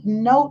take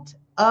note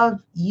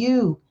of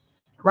you,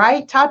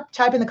 right?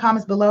 Type in the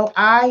comments below,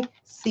 I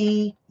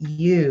see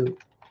you.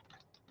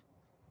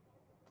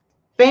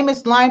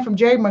 Famous line from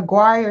Jerry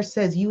Maguire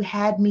says, you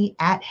had me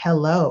at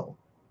hello.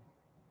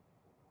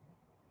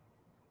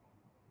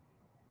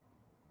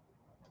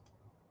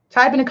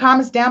 Type in the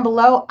comments down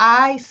below,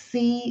 I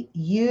see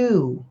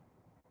you.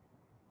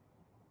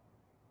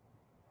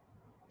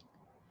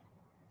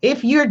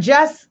 If you're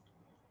just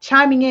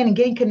chiming in and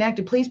getting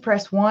connected, please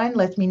press 1.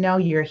 Lets me know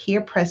you're here.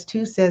 Press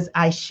 2 says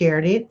I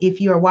shared it. If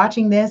you are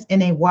watching this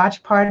in a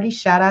watch party,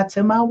 shout out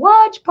to my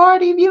watch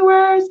party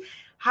viewers.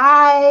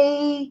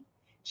 Hi.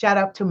 Shout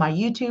out to my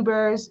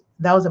YouTubers,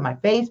 those on my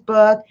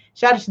Facebook.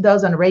 Shout out to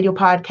those on the radio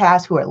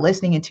podcast who are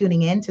listening and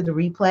tuning in to the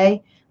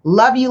replay.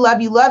 Love you,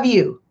 love you, love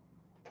you.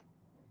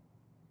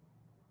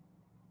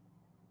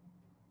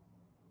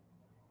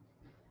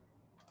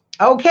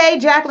 Okay,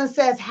 Jacqueline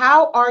says,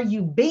 how are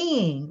you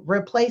being?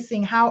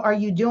 Replacing how are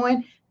you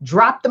doing?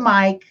 Drop the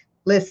mic.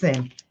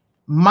 Listen,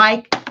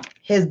 mic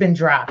has been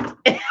dropped.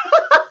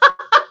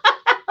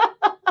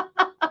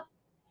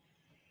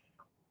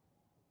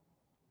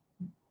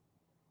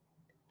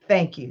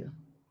 Thank you.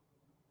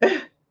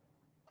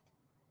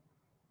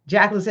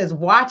 Jacqueline says,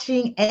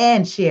 watching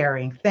and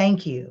sharing.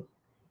 Thank you.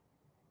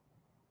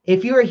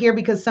 If you are here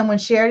because someone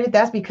shared it,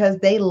 that's because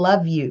they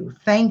love you.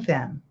 Thank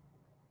them.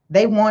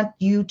 They want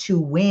you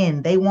to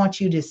win. They want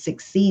you to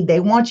succeed.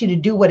 They want you to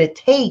do what it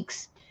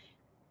takes,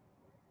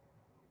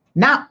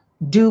 not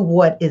do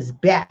what is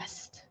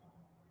best.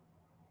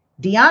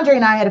 DeAndre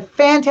and I had a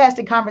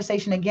fantastic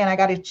conversation. Again, I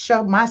got to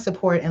show my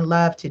support and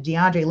love to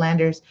DeAndre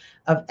Landers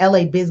of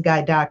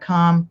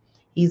LABizGuy.com.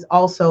 He's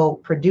also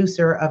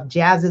producer of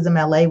Jazzism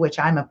LA, which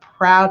I'm a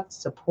proud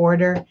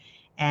supporter.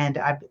 And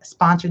I've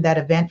sponsored that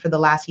event for the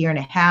last year and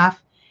a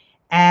half.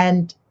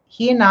 And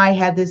he and I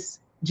had this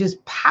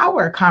just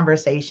power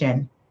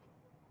conversation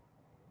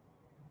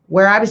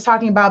where I was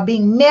talking about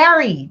being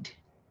married.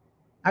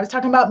 I was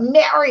talking about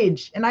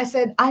marriage. And I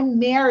said, I'm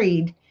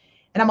married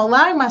and I'm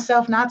allowing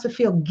myself not to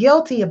feel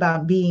guilty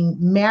about being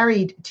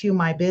married to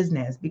my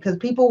business, because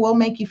people will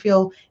make you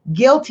feel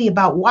guilty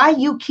about why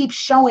you keep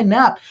showing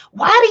up.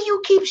 Why do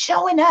you keep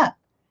showing up?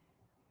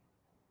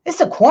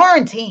 It's a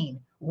quarantine.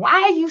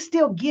 Why are you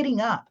still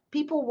getting up?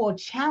 People will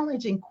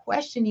challenge and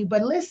question you.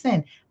 But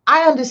listen,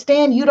 I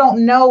understand you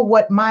don't know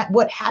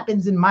what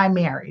happens in my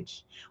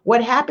marriage.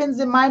 What happens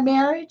in my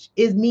marriage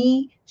is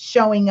me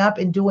showing up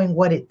and doing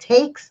what it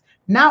takes,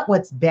 not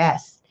what's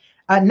best,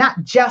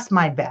 not just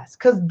my best,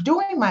 because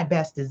doing my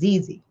best is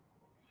easy.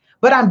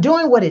 But I'm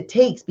doing what it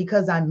takes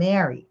because I'm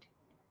married.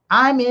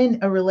 I'm in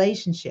a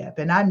relationship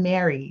and I'm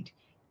married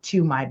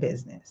to my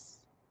business.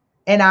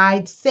 And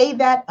I say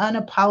that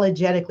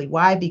unapologetically.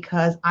 Why?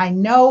 Because I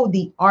know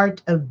the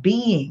art of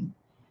being.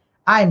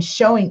 I am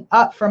showing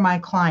up for my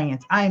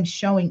clients. I am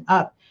showing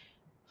up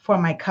for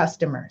my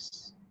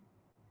customers.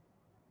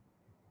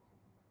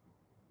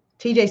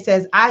 TJ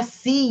says, I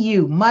see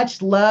you.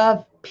 Much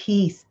love,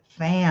 peace,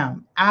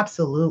 fam.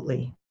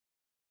 Absolutely.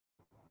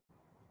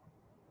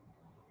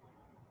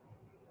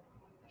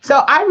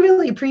 So I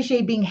really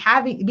appreciate being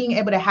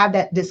able to have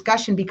that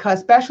discussion, because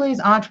especially as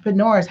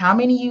entrepreneurs, how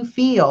many of you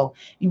feel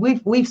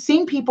we've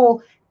seen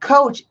people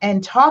coach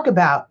and talk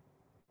about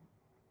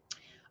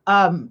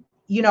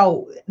you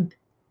know,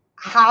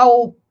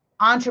 how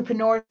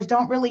entrepreneurs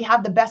don't really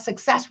have the best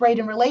success rate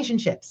in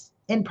relationships,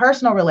 in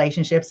personal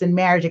relationships, in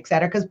marriage, et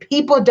cetera, because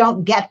people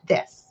don't get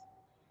this.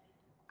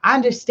 I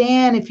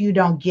understand if you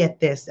don't get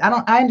this.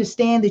 I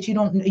understand that you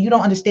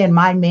don't understand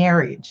my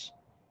marriage.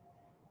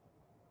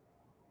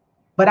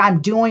 But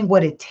I'm doing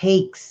what it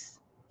takes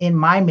in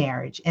my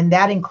marriage, and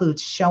that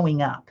includes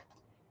showing up.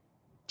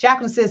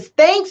 Jacqueline says,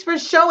 thanks for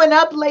showing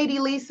up, Lady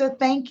Lisa.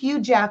 Thank you,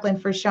 Jacqueline,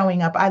 for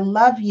showing up. I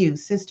love you,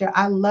 sister.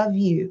 I love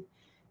you.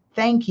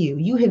 Thank you.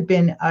 You have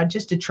been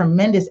just a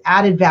tremendous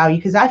added value,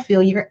 because I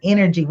feel your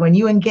energy when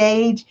you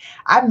engage.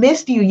 I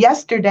missed you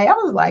yesterday. I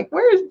was like,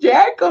 where's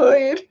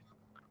Jacqueline?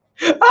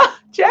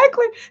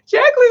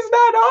 Jacqueline's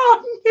not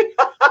on.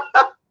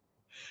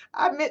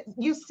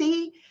 You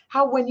see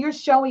how when you're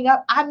showing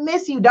up, I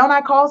miss you. Don't I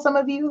call some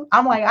of you?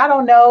 I'm like, I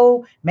don't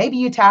know. Maybe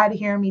you're tired of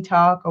hearing me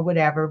talk or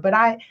whatever, but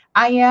I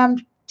am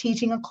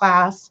teaching a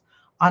class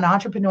on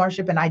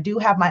entrepreneurship, and I do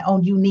have my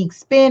own unique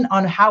spin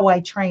on how I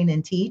train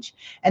and teach.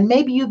 And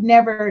maybe you've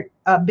never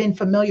been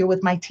familiar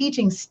with my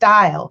teaching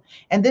style,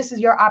 and this is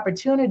your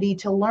opportunity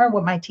to learn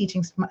what my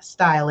teaching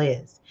style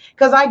is.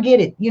 Because I get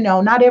it,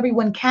 not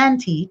everyone can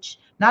teach,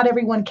 not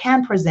everyone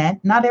can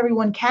present, not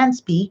everyone can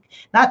speak,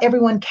 not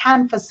everyone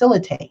can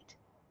facilitate.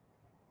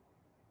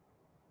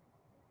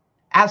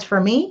 As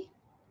for me,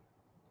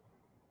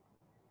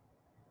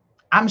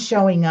 I'm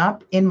showing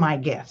up in my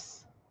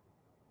gifts.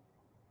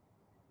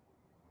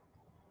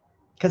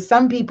 Because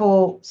some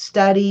people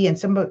study and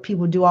some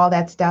people do all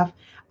that stuff.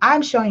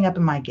 I'm showing up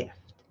in my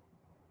gift.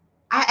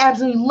 I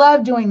absolutely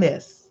love doing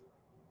this.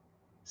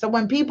 So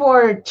when people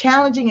are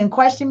challenging and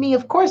questioning me,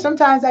 of course,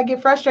 sometimes I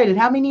get frustrated.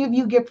 How many of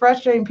you get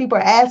frustrated and people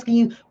are asking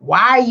you,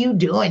 why are you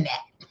doing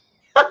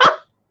that?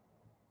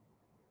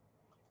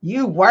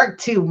 You work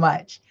too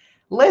much.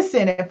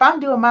 Listen, if I'm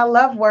doing my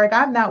love work,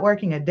 I'm not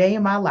working a day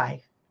in my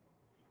life.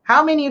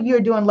 How many of you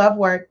are doing love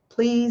work?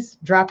 Please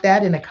drop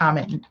that in a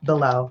comment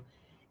below.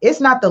 It's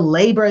not the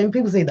labor, and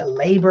people say the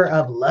labor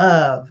of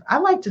love. I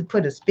like to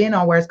put a spin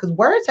on words, because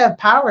words have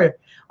power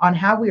on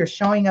how we are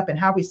showing up and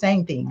how we're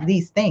saying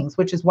these things,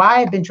 which is why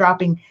I've been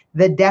dropping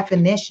the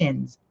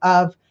definitions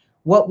of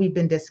what we've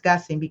been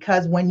discussing.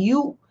 Because when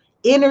you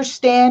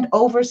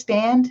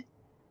overstand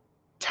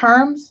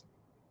terms,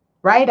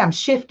 right? I'm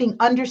shifting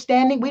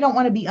understanding. We don't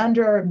want to be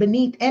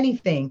beneath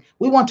anything.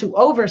 We want to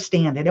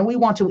overstand it, and we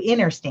want to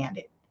understand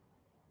it.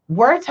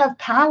 Words have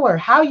power.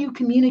 How you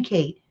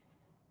communicate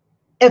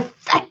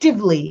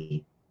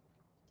effectively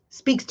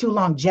speaks to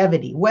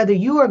longevity, whether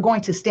you are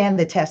going to stand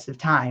the test of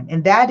time.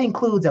 And that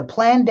includes a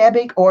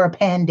plandemic or a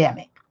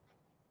pandemic.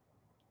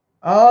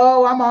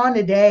 Oh, I'm on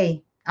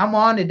today.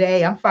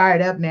 I'm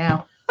fired up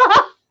now.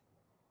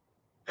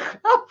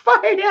 I'm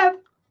fired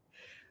up.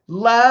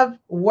 Love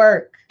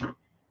work.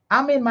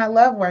 I'm in my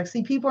love work.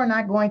 See, people are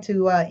not going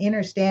to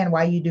understand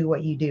why you do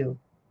what you do.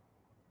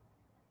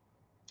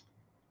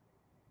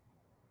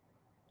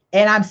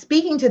 And I'm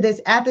speaking to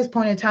this at this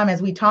point in time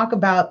as we talk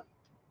about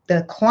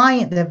the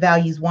client that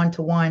values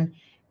one-to-one.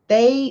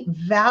 They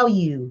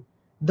value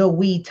the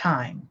we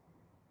time.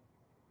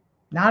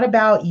 Not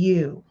about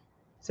you.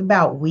 It's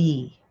about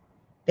we.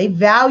 They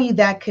value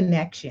that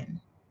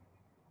connection.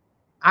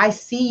 I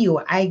see you.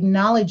 I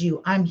acknowledge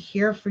you. I'm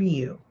here for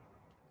you.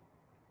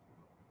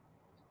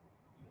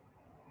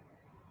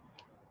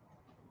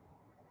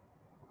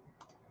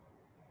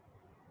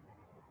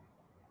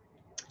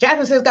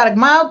 Jacqueline says, got a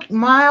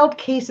mild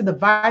case of the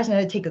virus, and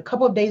I had to take a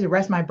couple of days to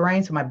rest my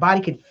brain so my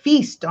body could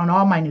feast on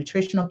all my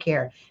nutritional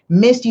care.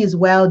 Missed you as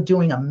well.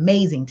 Doing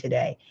amazing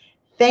today.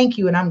 Thank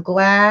you. And I'm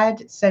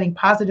glad, sending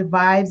positive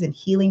vibes and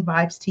healing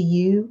vibes to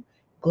you.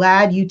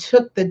 Glad you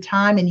took the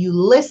time and you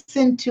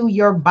listened to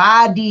your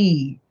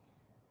body.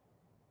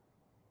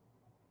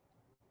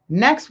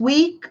 Next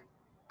week,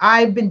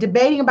 I've been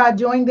debating about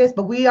doing this,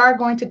 but we are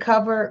going to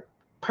cover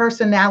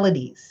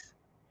personalities.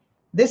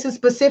 This is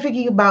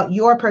specifically about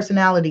your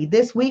personality.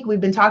 This week, we've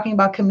been talking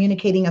about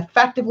communicating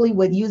effectively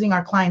with using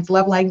our clients'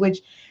 love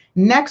language.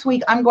 Next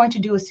week, I'm going to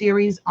do a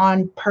series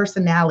on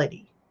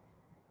personality.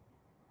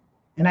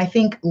 And I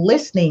think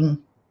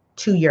listening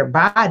to your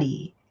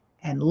body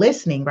and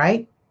listening,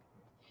 right?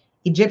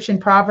 Egyptian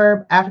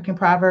proverb, African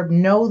proverb,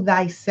 know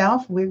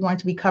thyself. We're going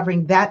to be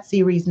covering that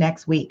series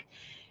next week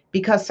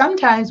because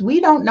sometimes we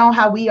don't know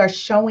how we are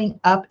showing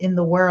up in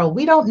the world.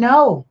 We don't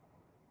know.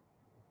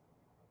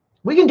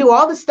 We can do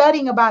all the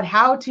studying about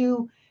how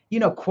to,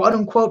 quote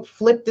unquote,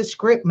 flip the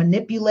script,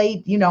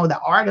 manipulate, the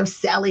art of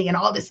selling and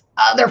all this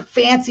other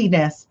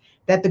fanciness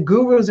that the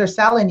gurus are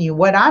selling you.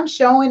 What I'm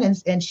showing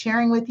and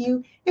sharing with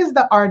you is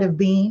the art of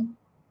being.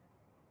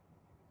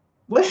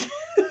 Listen,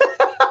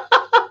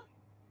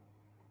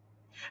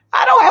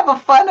 I don't have a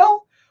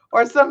funnel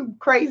or some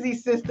crazy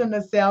system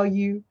to sell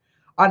you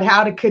on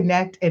how to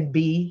connect and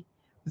be.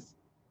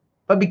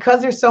 But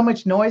because there's so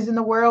much noise in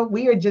the world,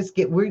 we're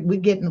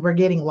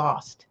getting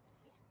lost.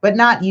 But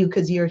not you,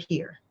 because you're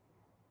here.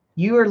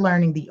 You are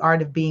learning the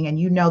art of being and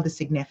you know the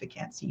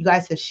significance. You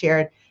guys have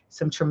shared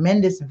some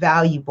tremendous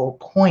valuable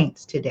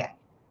points today.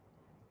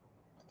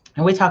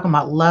 And we're talking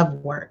about love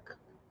work.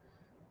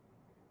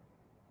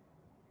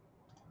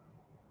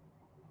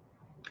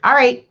 All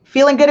right,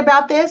 feeling good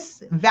about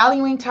this?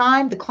 Valuing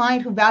time, the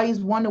client who values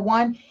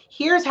one-to-one.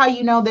 Here's how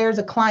you know there's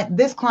a client,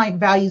 this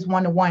client values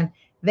one-to-one.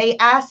 They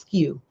ask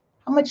you,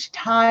 how much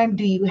time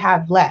do you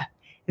have left?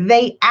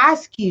 They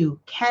ask you,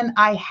 can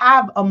I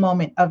have a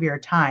moment of your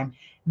time?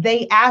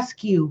 They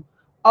ask you,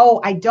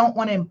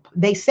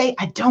 they say,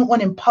 I don't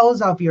want to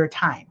impose of your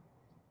time.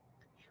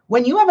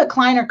 When you have a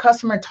client or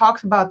customer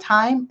talks about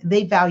time,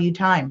 they value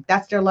time.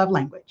 That's their love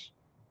language.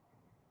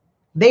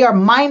 They are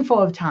mindful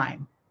of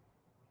time.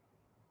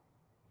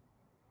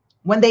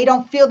 When they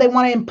don't feel they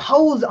want to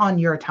impose on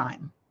your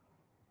time.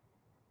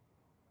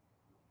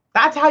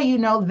 That's how you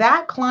know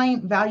that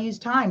client values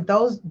time.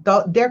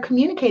 They're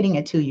communicating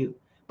it to you.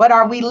 But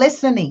are we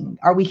listening?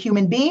 Are we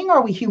human being or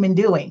are we human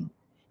doing?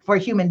 For a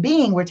human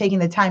being, we're taking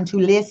the time to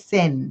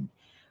listen.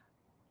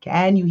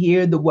 Can you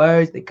hear the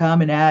words that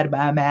coming out of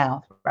my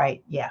mouth?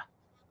 Right? Yeah.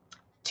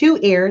 2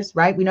 ears,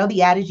 right? We know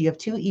the adage, you have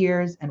 2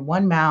 ears and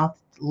 1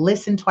 mouth.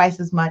 Listen twice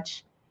as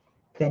much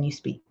than you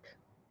speak.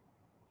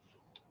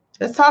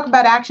 Let's talk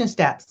about action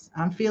steps.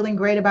 I'm feeling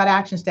great about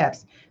action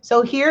steps.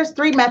 So here's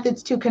 3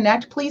 methods to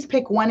connect. Please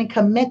pick one and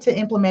commit to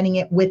implementing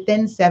it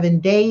within 7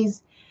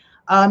 days.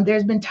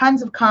 There's been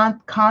tons of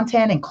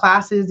content and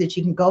classes that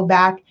you can go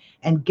back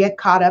and get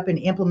caught up and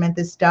implement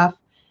this stuff.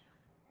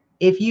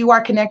 If you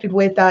are connected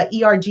with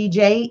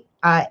ERGJ,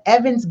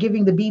 Evan's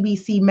giving the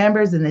BBC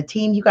members and the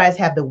team, you guys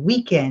have the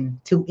weekend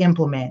to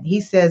implement.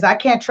 He says, I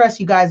can't trust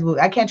you guys.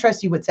 I can't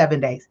trust you with 7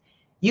 days.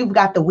 You've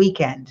got the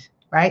weekend.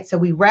 Right? So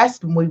we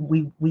rest,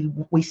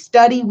 we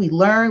study, we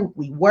learn,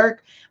 we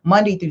work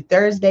Monday through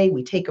Thursday.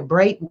 We take a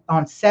break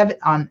on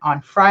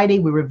Friday.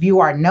 We review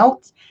our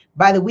notes.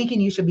 By the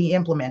weekend, you should be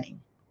implementing.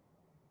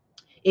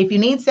 If you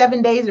need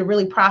 7 days to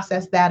really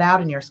process that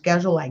out in your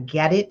schedule, I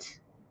get it.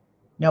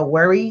 No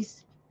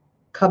worries.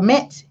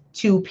 Commit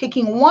to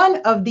picking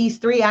one of these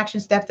 3 action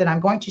steps that I'm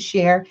going to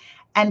share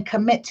and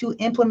commit to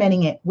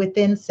implementing it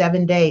within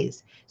 7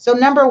 days. So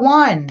number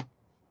 1,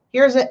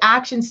 here's an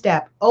action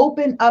step.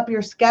 Open up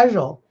your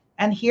schedule.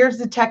 And here's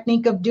the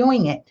technique of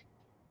doing it.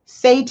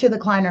 Say to the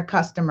client or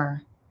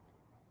customer,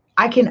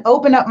 I can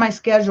open up my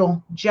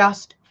schedule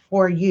just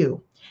for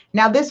you.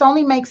 Now, this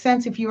only makes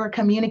sense if you are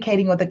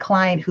communicating with a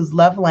client whose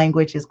love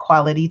language is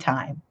quality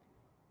time.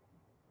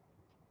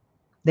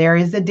 There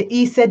is a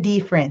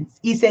difference.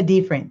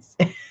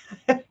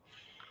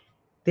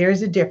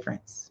 There's a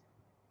difference.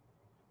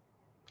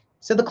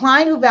 So the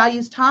client who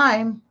values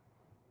time,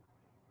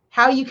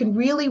 how you can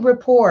really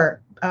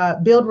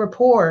build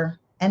rapport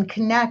and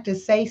connect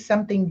is say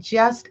something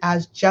just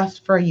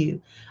for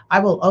you. I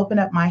will open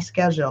up my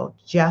schedule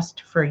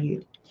just for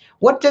you.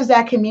 What does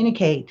that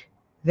communicate?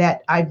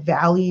 That I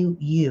value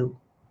you.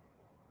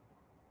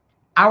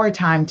 Our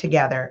time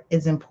together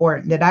is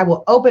important, that I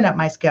will open up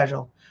my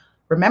schedule.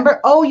 Remember,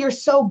 oh, you're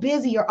so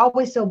busy. You're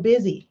always so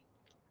busy.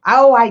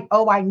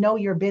 I know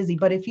you're busy.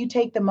 But if you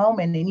take the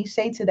moment and you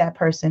say to that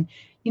person,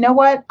 you know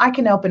what? I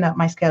can open up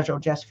my schedule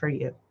just for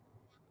you.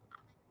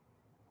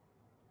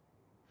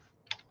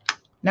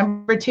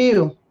 Number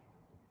 2,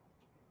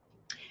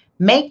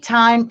 make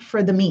time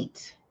for the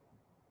meet.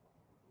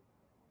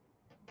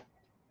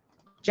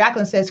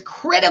 Jacqueline says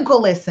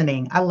critical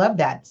listening. I love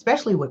that,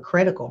 especially with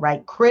critical,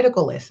 right?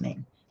 Critical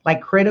listening,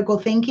 like critical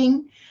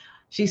thinking.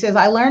 She says,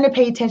 I learned to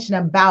pay attention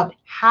about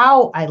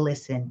how I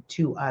listen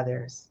to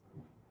others.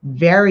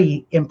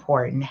 Very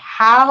important,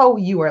 how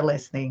you are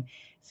listening.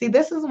 See,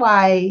 this is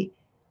why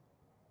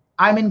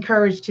I'm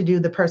encouraged to do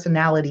the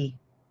personality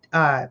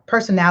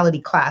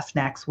class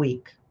next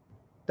week,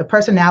 the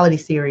personality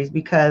series,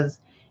 because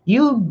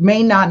you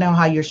may not know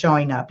how you're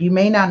showing up. You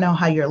may not know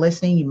how you're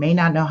listening. You may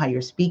not know how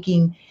you're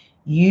speaking.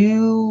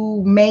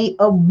 You may be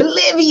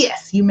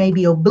oblivious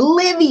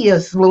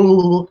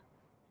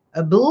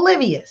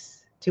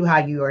to how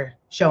you are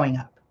showing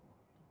up.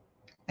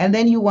 And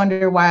then you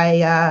wonder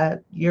why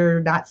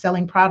you're not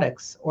selling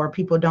products, or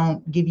people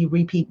don't give you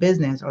repeat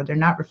business, or they're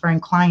not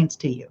referring clients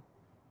to you.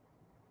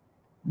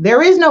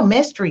 There is no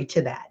mystery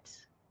to that.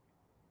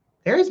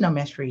 There is no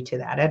mystery to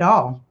that at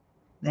all.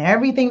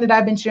 Everything that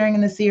I've been sharing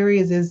in the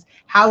series is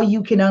how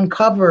you can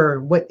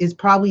uncover what is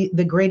probably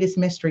the greatest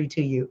mystery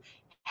to you,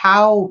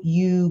 how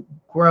you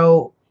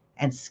grow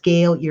and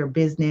scale your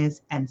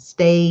business and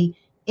stay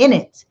in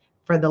it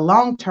for the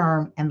long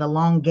term and the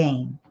long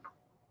game.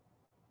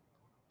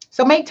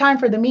 So make time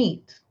for the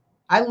meet.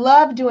 I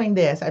love doing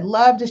this. I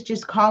love to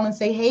just call and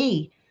say,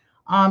 hey,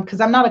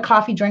 because I'm not a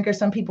coffee drinker.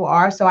 Some people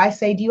are. So I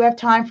say, do you have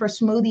time for a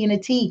smoothie and a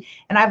tea?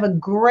 And I have a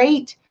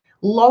great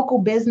local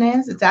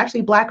business. It's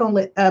actually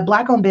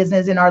black-owned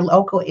business in our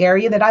local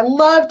area that I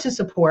love to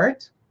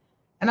support.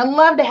 And I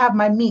love to have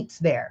my meets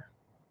there.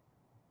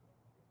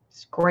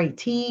 It's great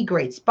tea,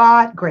 great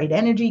spot, great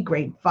energy,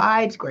 great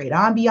vibes, great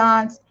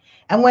ambiance.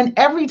 And when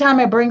every time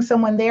I bring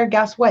someone there,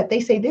 guess what? They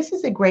say, this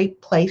is a great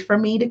place for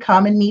me to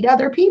come and meet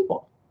other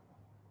people.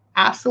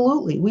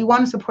 Absolutely. We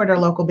want to support our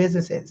local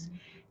businesses,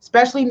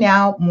 especially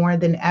now more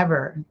than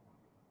ever.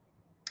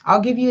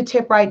 I'll give you a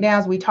tip right now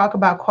as we talk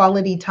about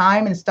quality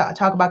time and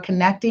talk about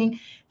connecting.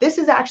 This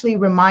is actually a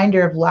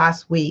reminder of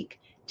last week.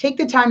 Take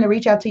the time to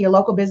reach out to your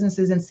local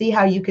businesses and see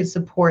how you can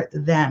support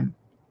them.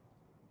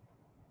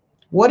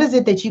 What is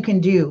it that you can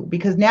do?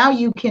 Because now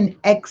you can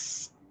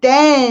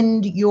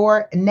extend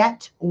your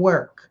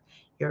network.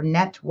 Your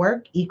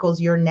network equals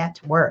your net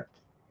worth.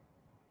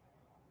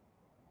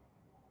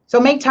 So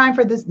make time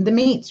for the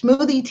meet,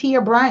 smoothie, tea,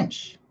 or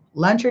brunch,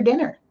 lunch or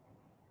dinner,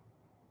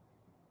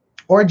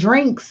 or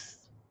drinks.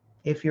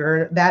 If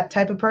you're that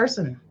type of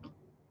person,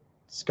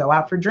 just go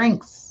out for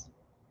drinks.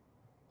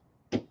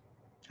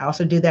 I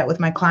also do that with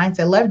my clients.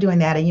 I love doing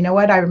that. And you know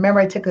what? I remember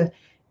I took a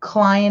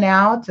client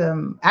out.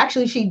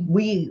 Actually,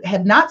 we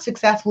had not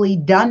successfully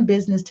done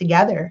business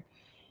together.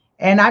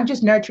 And I'm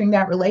just nurturing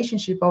that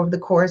relationship over the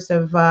course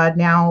of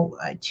now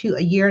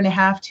a year and a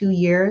half, 2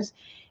 years.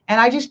 And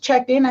I just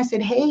checked in. I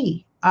said,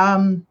 hey,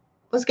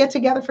 let's get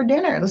together for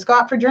dinner. Let's go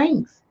out for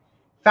drinks.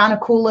 Found a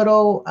cool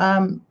little,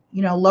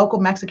 local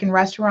Mexican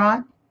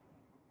restaurant.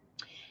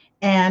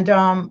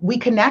 And we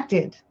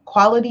connected,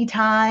 quality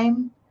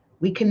time.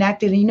 We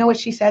connected. And you know what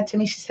she said to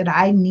me? She said,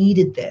 I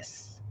needed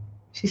this.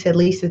 She said,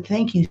 Lisa,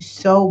 thank you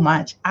so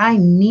much. I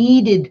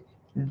needed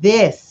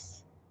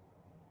this.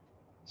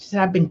 She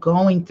said, I've been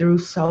going through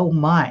so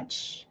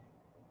much.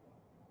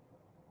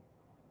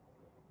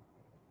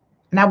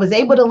 And I was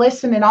able to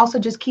listen and also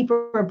just keep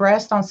her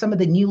abreast on some of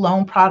the new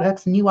loan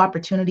products, new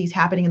opportunities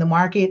happening in the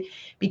market,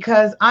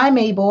 because I'm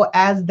able,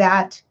 as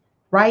that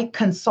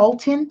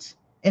consultant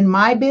in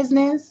my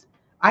business,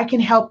 I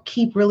can help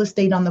keep real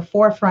estate on the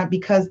forefront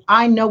because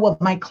I know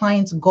what my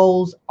clients'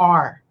 goals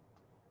are.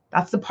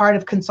 That's the part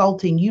of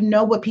consulting. You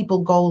know what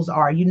people's goals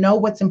are. You know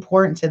what's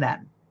important to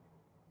them.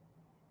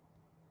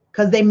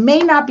 Because they may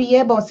not be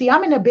able, see,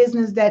 I'm in a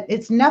business that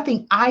it's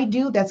nothing I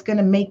do that's going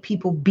to make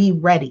people be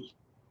ready.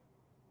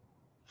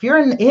 If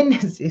you're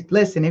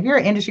listen, if you're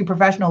an industry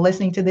professional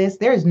listening to this,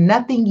 there's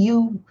nothing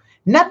you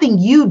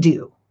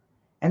do.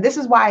 And this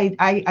is why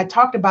I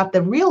talked about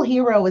the real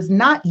hero is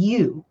not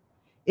you.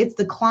 It's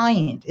the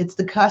client, it's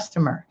the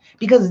customer,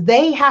 because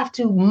they have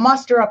to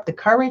muster up the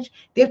courage.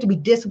 They have to be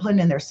disciplined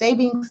in their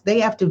savings. They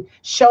have to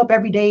show up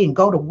every day and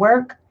go to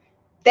work.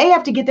 They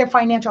have to get their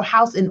financial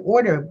house in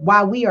order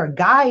while we are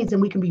guides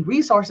and we can be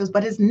resources,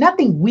 but it's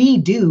nothing we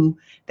do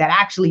that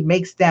actually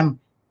makes them,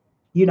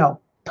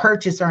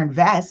 purchase or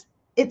invest.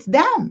 It's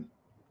them.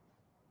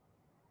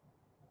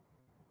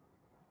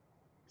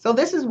 So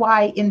this is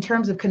why, in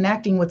terms of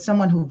connecting with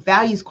someone who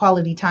values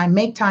quality time,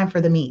 make time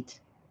for the meet.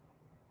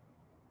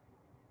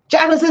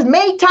 Jacqueline says,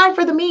 make time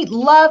for the meet.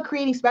 Love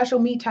creating special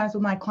meet times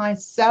with my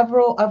clients.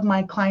 Several of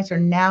my clients are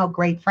now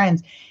great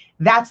friends.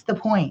 That's the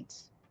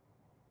point.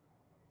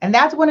 And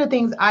that's one of the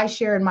things I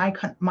share in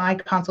my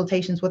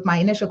consultations with my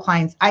initial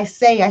clients. I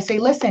say,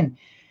 listen,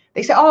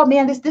 they say, oh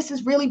man, this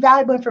is really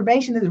valuable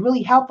information. This is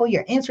really helpful.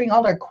 You're answering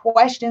all their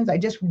questions. I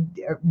just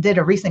did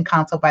a recent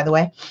consult, by the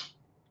way.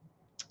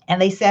 And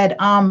they said,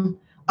 oh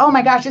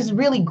my gosh, this is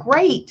really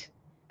great.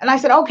 And I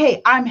said,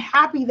 okay, I'm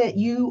happy that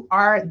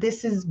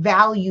this is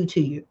value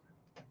to you.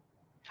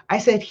 I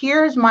said,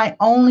 here's my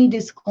only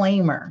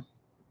disclaimer.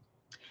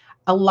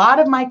 A lot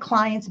of my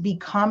clients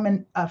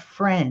become a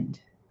friend.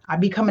 I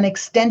become an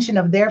extension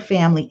of their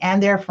family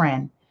and their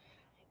friend.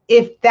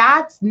 If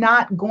that's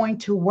not going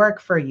to work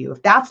for you,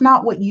 if that's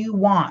not what you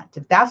want,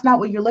 if that's not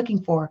what you're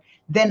looking for,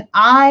 then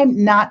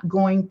I'm not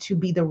going to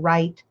be the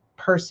right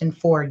person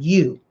for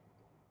you.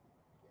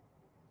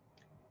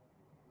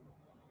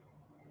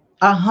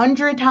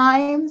 100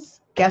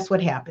 times, guess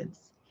what happens?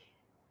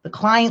 The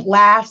client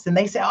laughs and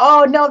they say,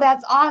 oh no,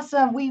 that's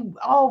awesome.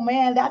 Oh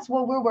man, that's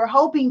what we were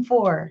hoping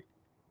for.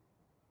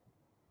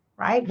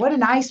 Right? What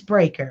an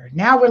icebreaker.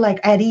 Now we're like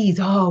at ease.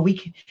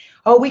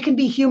 We can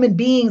be human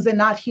beings and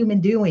not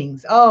human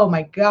doings. Oh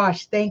my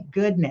gosh, thank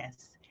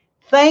goodness.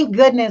 Thank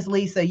goodness,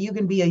 Lisa, you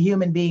can be a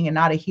human being and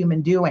not a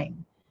human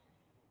doing.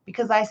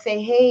 Because I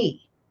say, hey,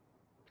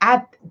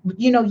 I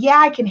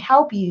can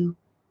help you,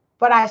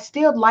 but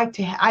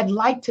I'd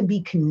like to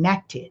be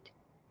connected.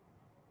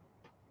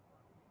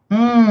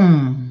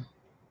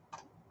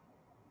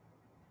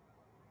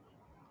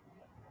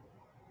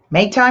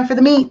 Make time for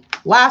the meet.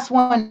 Last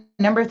one,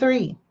 number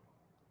 3,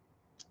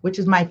 which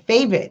is my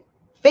favorite.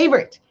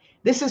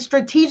 This is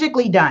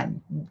strategically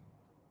done.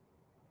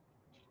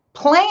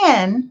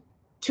 Plan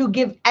to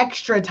give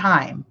extra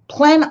time.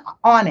 Plan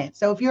on it.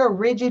 So if you're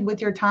rigid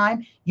with your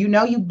time, you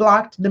know you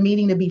blocked the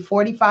meeting to be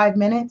 45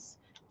 minutes,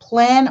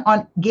 plan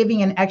on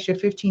giving an extra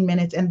 15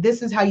 minutes. And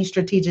this is how you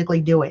strategically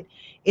do it.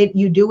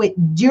 You do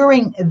it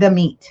during the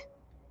meeting.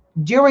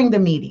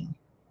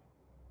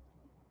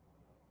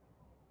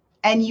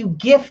 And you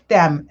gift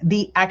them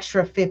the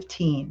extra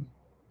 15.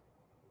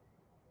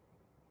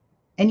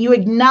 And you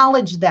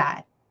acknowledge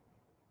that.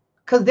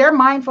 Because they're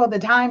mindful of the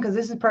time, because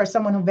this is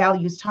someone who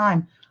values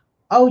time.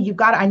 Oh,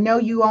 I know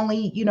you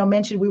only,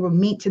 mentioned we would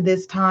meet to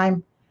this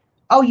time.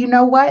 Oh, you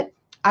know what?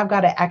 I've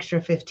got an extra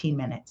 15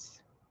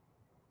 minutes.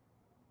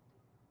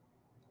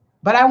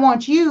 But I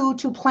want you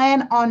to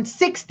plan on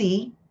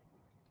 60,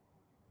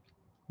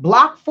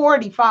 block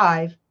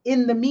 45,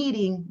 in the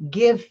meeting,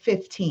 give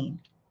 15.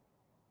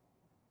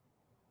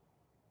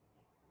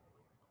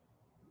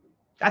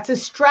 That's a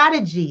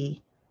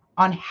strategy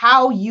on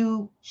how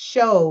you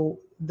show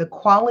the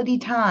quality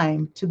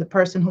time to the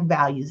person who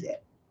values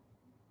it.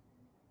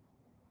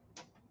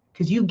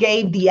 Because you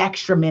gave the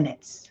extra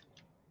minutes.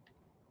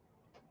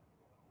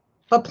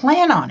 But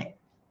plan on it.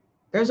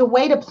 There's a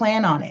way to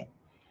plan on it.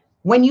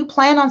 When you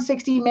plan on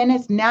 60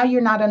 minutes, now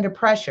you're not under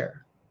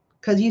pressure.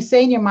 Because you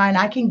say in your mind,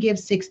 I can give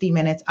 60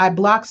 minutes. I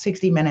block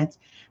 60 minutes.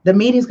 The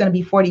meeting's going to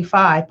be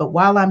 45. But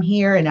while I'm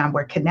here and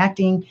we're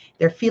connecting,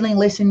 they're feeling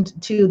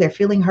listened to, they're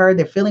feeling heard,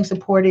 they're feeling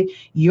supported.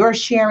 You're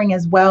sharing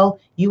as well.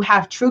 You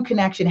have true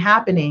connection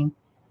happening.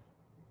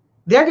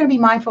 They're going to be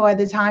mindful of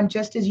the time,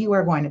 just as you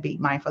are going to be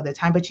mindful of the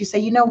time. But you say,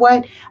 you know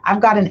what? I've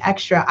got an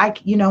extra. I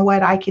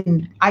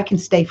can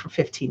stay for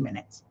 15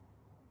 minutes.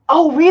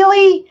 Oh,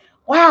 really?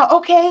 Wow.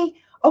 Okay.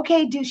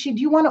 Do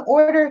you want to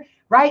order?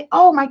 Right?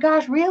 Oh my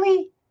gosh,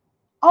 really?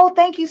 Oh,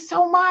 thank you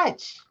so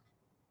much.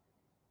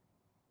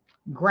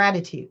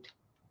 Gratitude.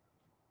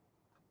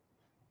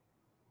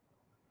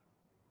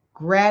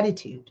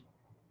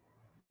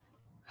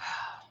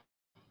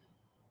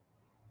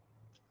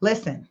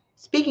 Listen,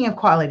 speaking of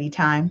quality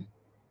time,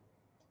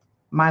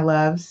 my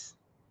loves,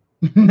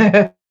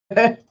 this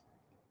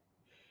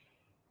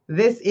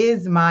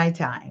is my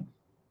time.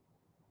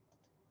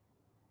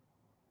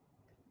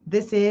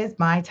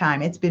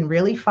 It's been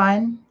really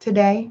fun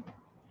today.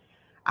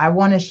 I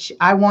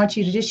want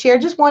you to just share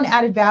just one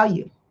added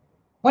value.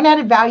 One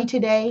added value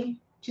today.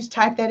 Just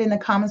type that in the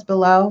comments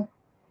below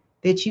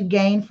that you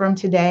gained from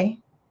today.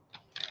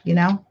 You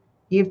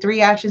have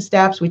 3 action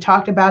steps. We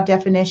talked about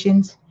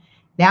definitions.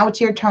 Now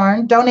it's your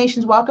turn.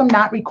 Donations welcome,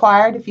 not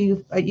required. If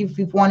you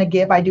want to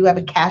give, I do have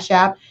a Cash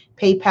App,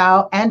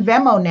 PayPal, and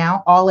Venmo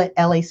now, all at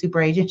LA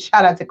Super Agent.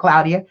 Shout out to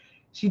Claudia.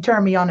 She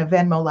turned me on to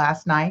Venmo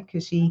last night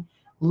because she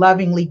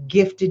lovingly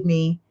gifted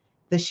me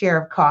the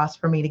share of cost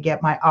for me to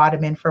get my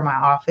ottoman for my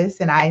office.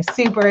 And I'm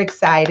super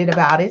excited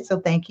about it. So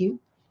thank you.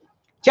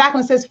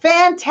 Jacqueline says,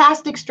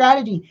 fantastic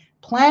strategy.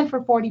 Plan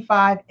for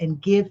 45 and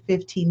give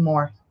 15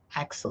 more.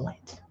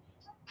 Excellent.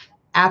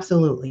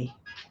 Absolutely.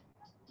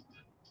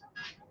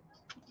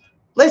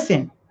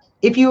 Listen,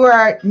 if you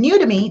are new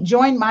to me,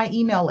 join my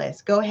email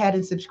list. Go ahead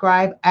and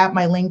subscribe at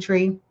my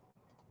Linktree,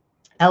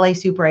 LA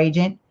Super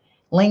Agent,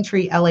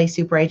 Linktree, LA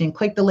Super Agent.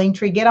 Click the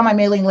Linktree, get on my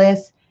mailing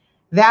list.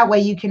 That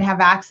way you can have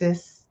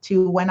access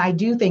to when I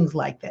do things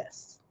like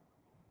this.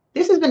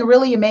 This has been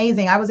really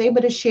amazing. I was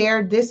able to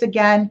share this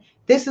again.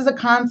 This is a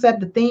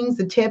concept, the things,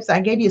 the tips. I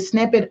gave you a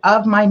snippet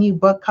of my new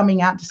book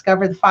coming out,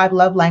 Discover the 5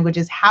 Love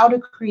Languages, How to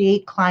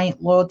Create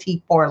Client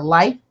Loyalty for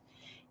Life.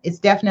 It's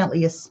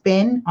definitely a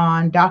spin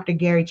on Dr.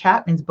 Gary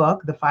Chapman's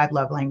book, The 5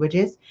 Love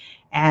Languages.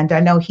 And I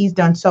know he's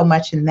done so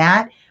much in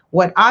that.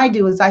 What I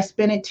do is I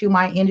spin it to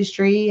my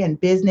industry and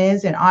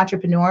business and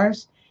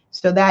entrepreneurs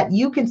so that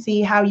you can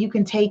see how you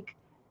can take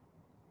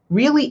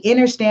really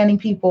understanding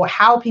people,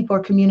 how people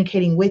are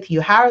communicating with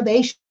you. How are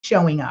they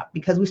showing up?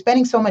 Because we're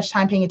spending so much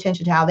time paying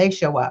attention to how they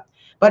show up.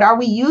 But are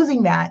we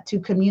using that to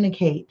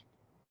communicate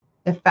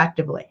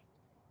effectively?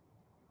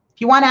 If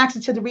you want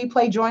access to the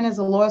replay, join as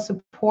a loyal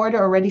supporter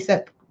or Ready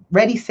Set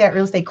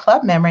Real Estate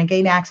Club member and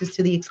gain access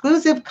to the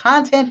exclusive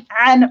content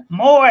and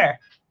more.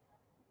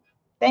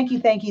 Thank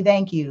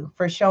you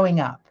for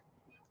showing up.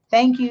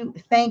 Thank you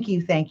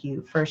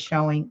for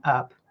showing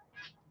up.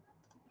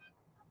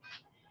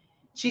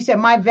 She said,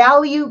 my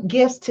value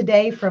gifts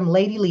today from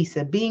Lady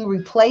Lisa, being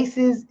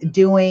replaces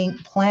doing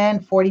plan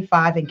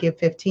 45 and give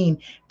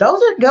 15.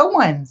 Those are good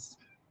ones.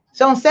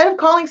 So instead of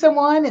calling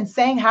someone and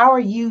saying, how are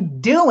you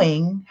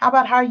doing? How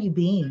about how are you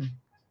being?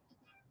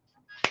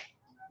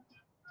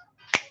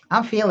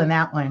 I'm feeling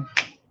that one.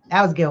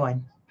 That was a good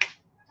one.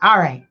 All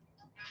right.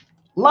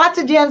 Lots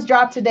of gems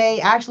dropped today.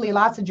 Actually,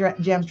 lots of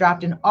gems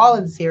dropped in all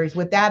of the series.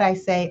 With that, I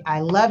say, I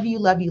love you,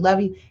 love you,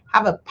 love you.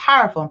 Have a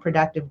powerful and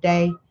productive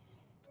day.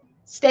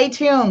 Stay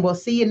tuned. We'll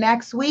see you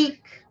next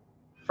week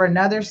for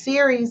another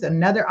series,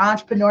 another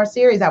entrepreneur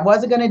series. I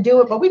wasn't going to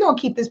do it, but we're going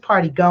to keep this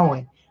party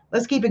going.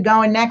 Let's keep it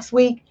going next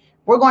week.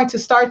 We're going to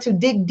start to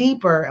dig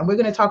deeper, and we're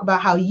going to talk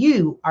about how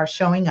you are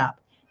showing up.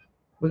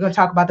 We're going to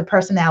talk about the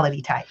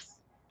personality types.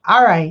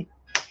 All right.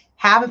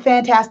 Have a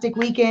fantastic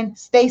weekend.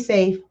 Stay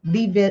safe.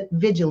 Be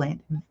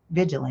vigilant,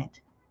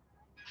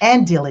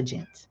 and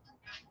diligent.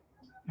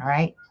 All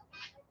right.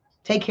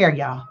 Take care,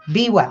 y'all.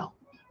 Be well.